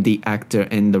between the actor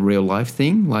and the real life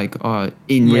thing. Like, oh,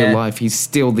 in real life, he's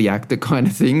still the actor kind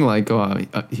of thing. Like, oh,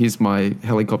 here's my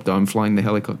helicopter. I'm flying the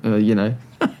helicopter, you know.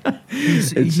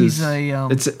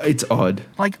 It's odd.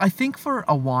 Like, I think for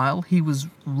a while he was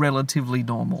relatively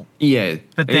normal. Yeah.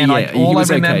 But then all I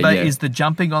remember okay, yeah. is the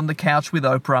jumping on the couch with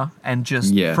Oprah, and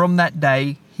just from that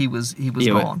day he was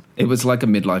gone. It was like a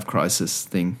midlife crisis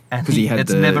thing. And because he had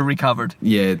it's never recovered.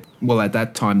 Yeah. Well, at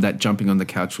that time, that jumping on the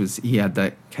couch was, he had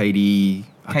that Katie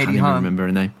Katie can't even Holmes. remember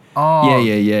her name. Oh,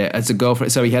 Yeah. As a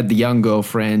girlfriend, so he had the young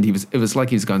girlfriend. It was like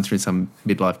he was going through some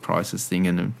midlife crisis thing,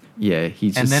 and he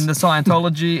just. And then the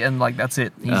Scientology, and like that's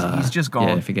it. He's just gone.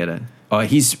 Yeah, forget it. Oh,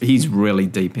 he's really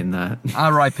deep in that.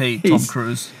 R.I.P. Tom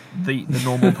Cruise, the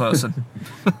normal person.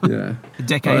 Yeah,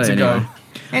 decades ago.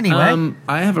 Anyway,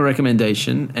 I have a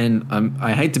recommendation, and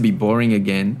I hate to be boring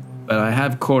again, but I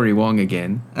have Corey Wong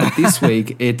again. But this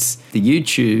week, it's the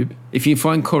YouTube. If you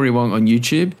find Corey Wong on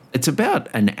YouTube, it's about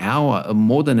an hour, or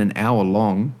more than an hour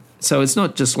long. So it's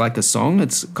not just like a song.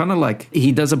 It's kind of like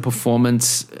he does a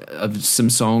performance of some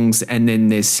songs, and then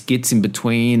there's skits in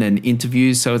between and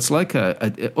interviews. So it's like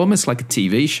almost like a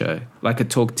TV show, like a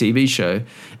talk TV show.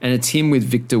 And it's him with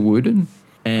Victor Wooden.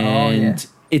 And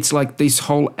it's like this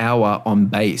whole hour on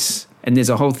bass. And there's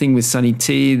a whole thing with Sonny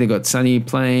T. They got Sonny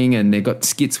playing, and they got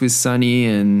skits with Sonny,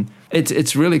 and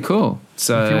it's really cool.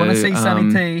 So if you want to see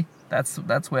Sonny T,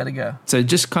 that's where to go. So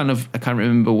just kind of, I can't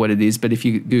remember what it is, but if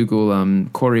you Google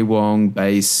Corey Wong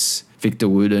bass Victor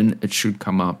Wooden, it should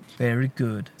come up. Very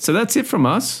good. So that's it from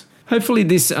us. Hopefully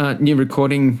this new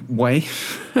recording way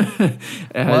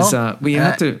we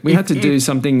had to do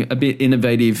something a bit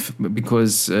innovative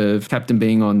because of Captain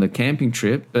being on the camping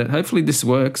trip, but hopefully this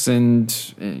works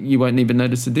and you won't even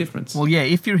notice the difference. Well, yeah,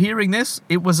 if you're hearing this,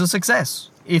 it was a success.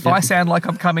 If I sound like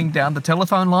I'm coming down the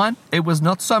telephone line, it was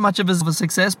not so much of a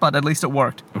success, but at least it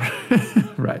worked.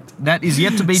 Right. That is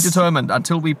yet to be determined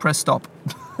until we press stop.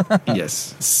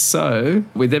 Yes. So,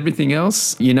 with everything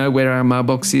else, you know where our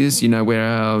mailbox is. You know where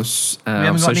our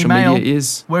social media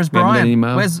is. Where's Brian?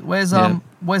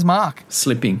 Where's Mark?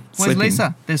 Slipping. Where's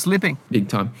Lisa? They're slipping. Big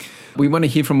time. We want to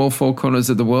hear from all four corners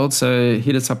of the world, so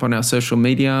hit us up on our social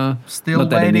media. Still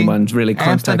Not waiting. that anyone's really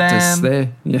contacted us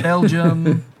there. Yeah.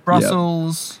 Belgium,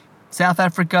 Brussels, South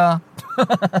Africa.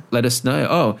 Let us know.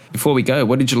 Oh, before we go,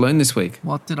 what did you learn this week?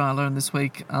 What did I learn this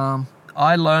week?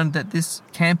 I learned that this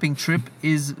camping trip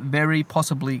is very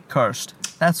possibly cursed.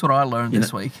 That's what I learned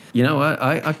this week. You know what?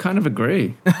 I kind of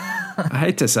agree. I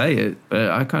hate to say it, but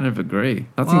I kind of agree.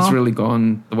 Nothing's really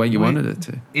gone the way you wanted it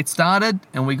to. It started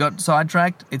and we got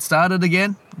sidetracked. It started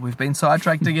again. We've been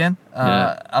sidetracked again.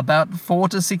 About 4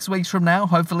 to 6 weeks from now,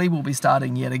 hopefully we'll be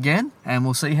starting yet again, and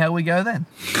we'll see how we go then.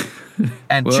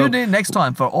 And tune in next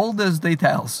time for all those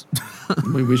details.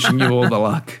 We're wishing you all the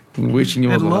luck.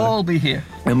 It'll all be here.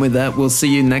 And with that, we'll see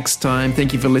you next time.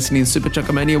 Thank you for listening to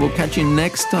Superchuckamania. We'll catch you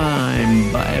next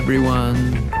time. Bye,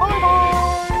 everyone. Bye-bye.